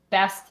to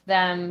best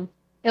them.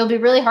 It'll be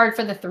really hard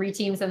for the 3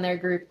 teams in their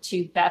group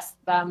to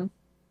best them.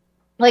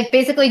 Like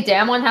basically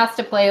Damwon has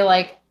to play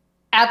like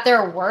at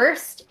their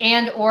worst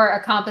and or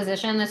a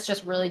composition that's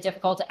just really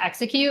difficult to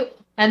execute.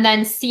 And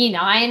then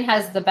C9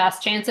 has the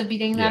best chance of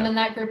beating them in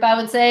that group, I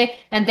would say.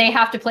 And they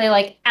have to play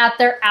like at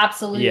their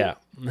absolute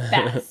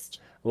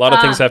best. A lot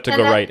of things have to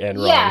go right and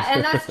wrong. Yeah,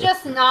 and that's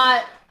just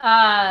not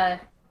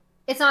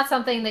it's not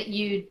something that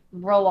you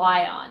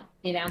rely on,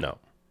 you know? No.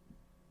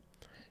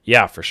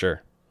 Yeah, for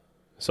sure.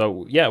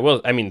 So, yeah,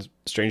 well, I mean,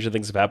 stranger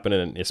things have happened,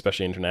 and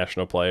especially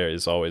international play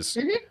is always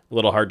a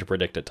little hard to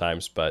predict at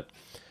times, but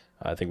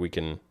I think we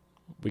can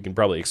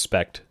probably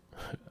expect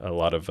a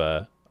lot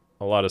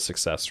of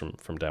success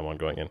from Damwon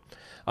going in.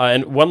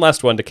 And one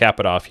last one to cap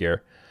it off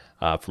here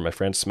from my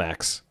friend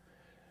Smacks.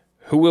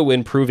 Who will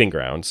win Proving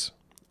Grounds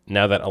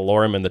now that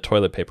Alorum and the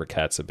Toilet Paper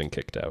Cats have been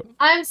kicked out?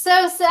 I'm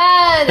so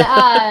sad.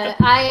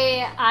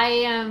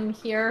 I am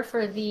here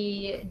for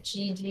the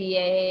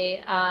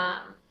GGA.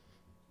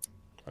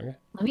 Okay.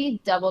 Let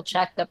me double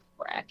check the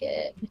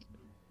bracket.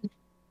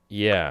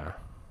 Yeah.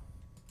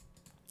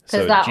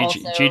 So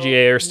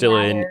GGA are still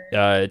in.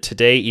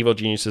 Today, Evil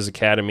Geniuses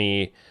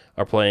Academy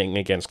are playing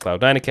against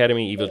Cloud9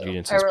 Academy. Evil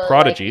Geniuses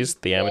Prodigies,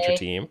 the amateur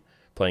team,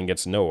 playing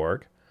against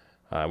No.org.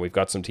 We've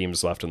got some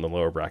teams left in the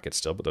lower bracket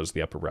still, but those are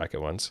the upper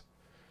bracket ones.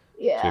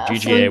 Yeah. So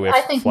GGA with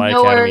Fly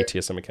Academy,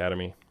 TSM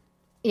Academy.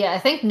 Yeah, I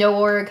think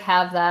No.org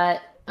have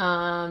that.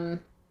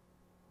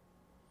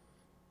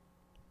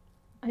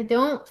 I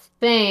don't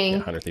think...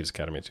 100 Thieves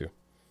Academy too.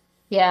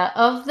 Yeah,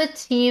 of the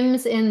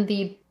teams in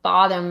the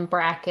bottom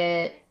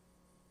bracket,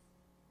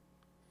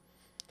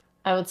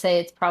 I would say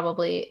it's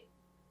probably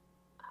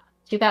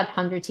too bad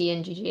 100T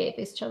and GGA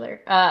face each other,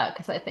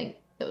 because I think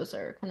those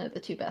are kind of the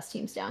 2 best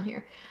teams down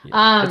here.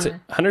 Yeah.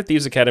 100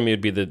 Thieves Academy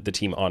would be the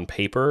team on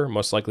paper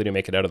most likely to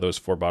make it out of those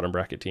 4 bottom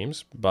bracket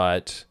teams,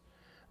 but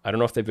I don't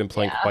know if they've been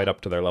playing quite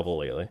up to their level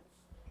lately.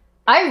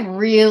 I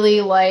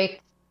really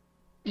like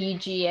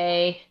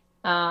EGA,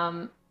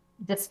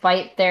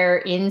 despite their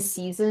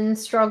in-season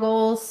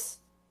struggles.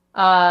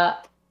 I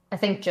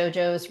think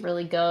JoJo is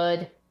really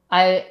good.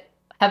 I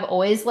have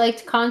always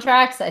liked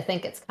Contracts. I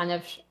think it's kind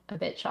of a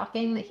bit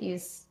shocking that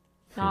he's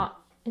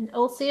not in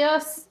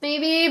LCS,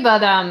 maybe,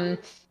 but and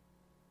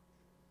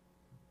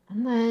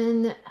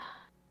then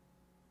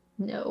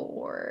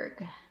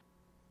No.org.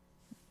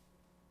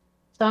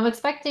 So I'm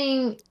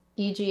expecting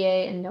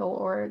EGA and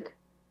No.org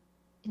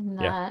in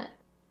that,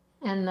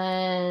 and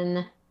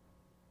then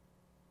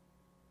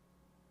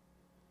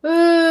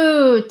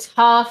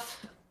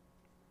tough.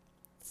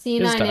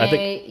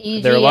 C9A,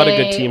 EGA, there are a lot of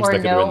good teams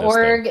that could win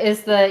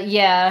this thing.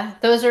 Is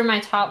those are my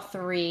top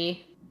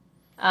 3.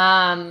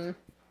 I'll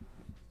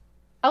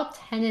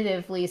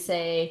tentatively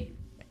say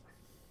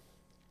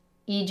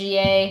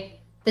EGA.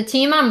 The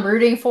team I'm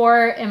rooting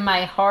for in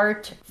my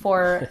heart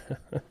for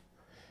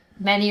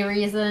many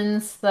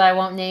reasons that I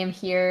won't name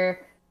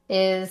here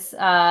is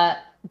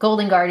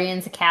Golden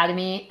Guardians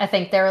Academy. I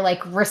think their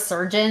like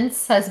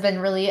resurgence has been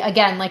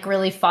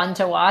really fun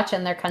to watch,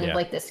 and they're kind of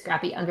like this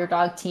scrappy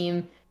underdog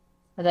team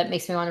that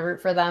makes me want to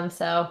root for them.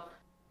 So,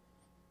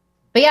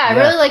 but I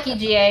really like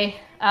EGA.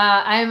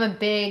 I am a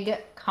big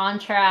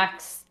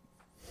Contracts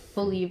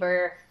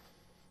believer,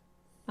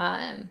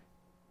 and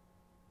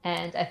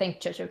I think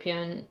JoJo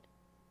Pyun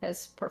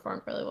has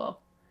performed really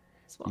well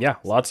as well. Yeah,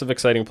 lots of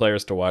exciting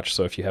players to watch.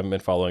 So if you haven't been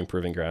following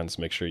Proving Grounds,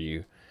 make sure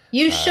you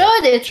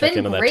should. It's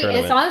been great.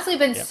 It's honestly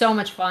been so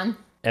much fun.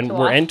 And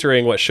we're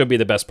entering what should be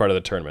the best part of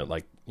the tournament.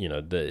 Like, you know,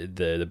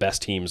 the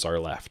best teams are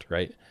left,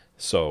 right?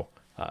 So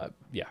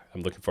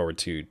I'm looking forward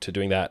to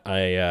doing that.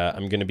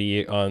 I'm going to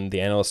be on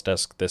the analyst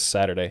desk this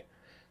Saturday,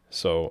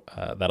 so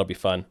that'll be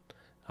fun.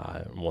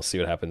 And we'll see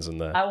what happens in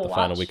the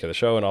final week of the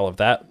show and all of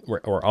that.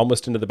 We're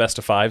almost into the best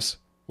of 5s,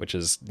 which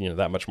is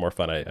that much more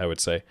fun, I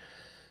would say.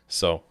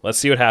 So let's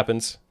see what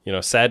happens.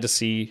 Sad to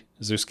see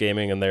Zeus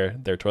Gaming and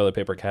their toilet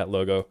paper cat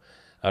logo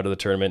out of the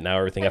tournament. Now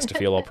everything has to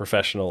feel all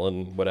professional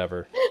and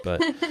whatever.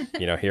 But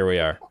here we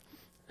are.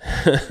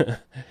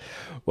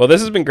 Well,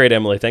 this has been great,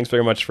 Emily. Thanks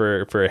very much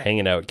for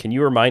hanging out. Can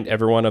you remind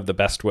everyone of the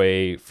best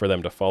way for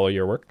them to follow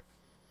your work?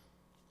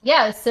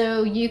 Yeah,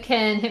 so you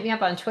can hit me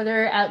up on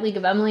Twitter at League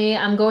of Emily.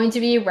 I'm going to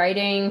be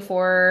writing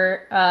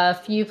for a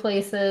few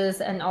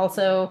places and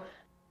also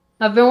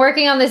I've been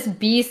working on this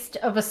beast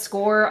of a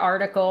score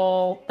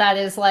article that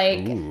is like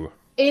Ooh.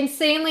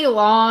 insanely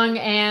long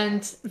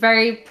and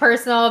very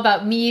personal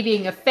about me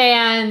being a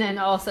fan and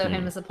also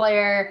him as a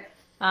player.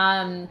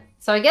 So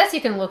I guess you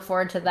can look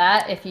forward to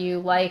that if you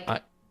like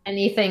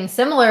anything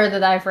similar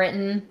that I've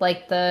written,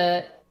 like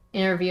the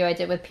interview I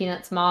did with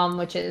Peanut's mom,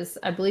 which is,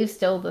 I believe,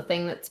 still the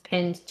thing that's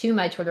pinned to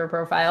my Twitter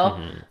profile.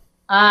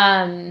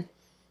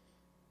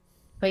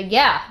 But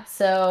yeah,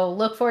 so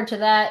look forward to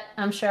that.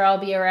 I'm sure I'll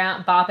be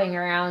around, bopping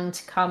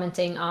around,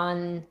 commenting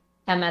on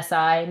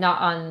MSI,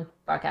 not on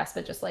broadcast,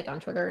 but just like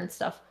on Twitter and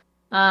stuff.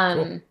 Cool.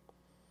 And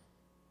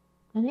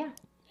yeah.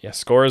 Yeah,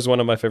 Score is one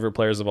of my favorite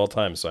players of all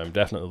time, so I'm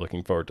definitely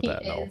looking forward to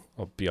that. And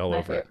I'll be all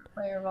over it.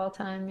 Player of all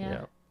time,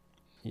 yeah.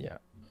 Yeah.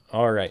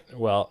 All right.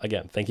 Well,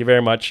 again, thank you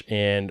very much.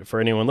 And for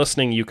anyone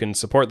listening, you can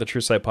support the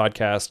TrueSight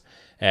podcast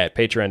at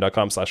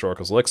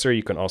patreon.com/OraclesElixir.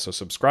 You can also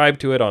subscribe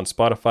to it on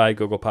Spotify,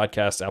 Google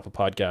Podcasts, Apple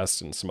Podcasts,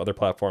 and some other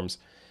platforms,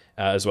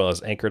 as well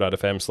as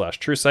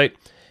anchor.fm/TrueSight.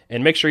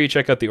 And make sure you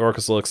check out the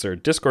Oracles Elixir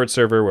Discord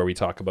server where we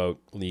talk about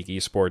League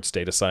esports,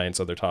 data science,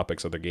 other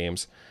topics, other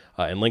games.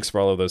 And links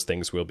for all of those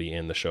things will be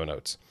in the show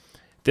notes.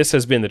 This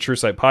has been the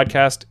TrueSight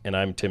podcast, and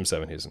I'm Tim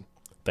Sevenhuisen.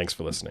 Thanks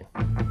for listening.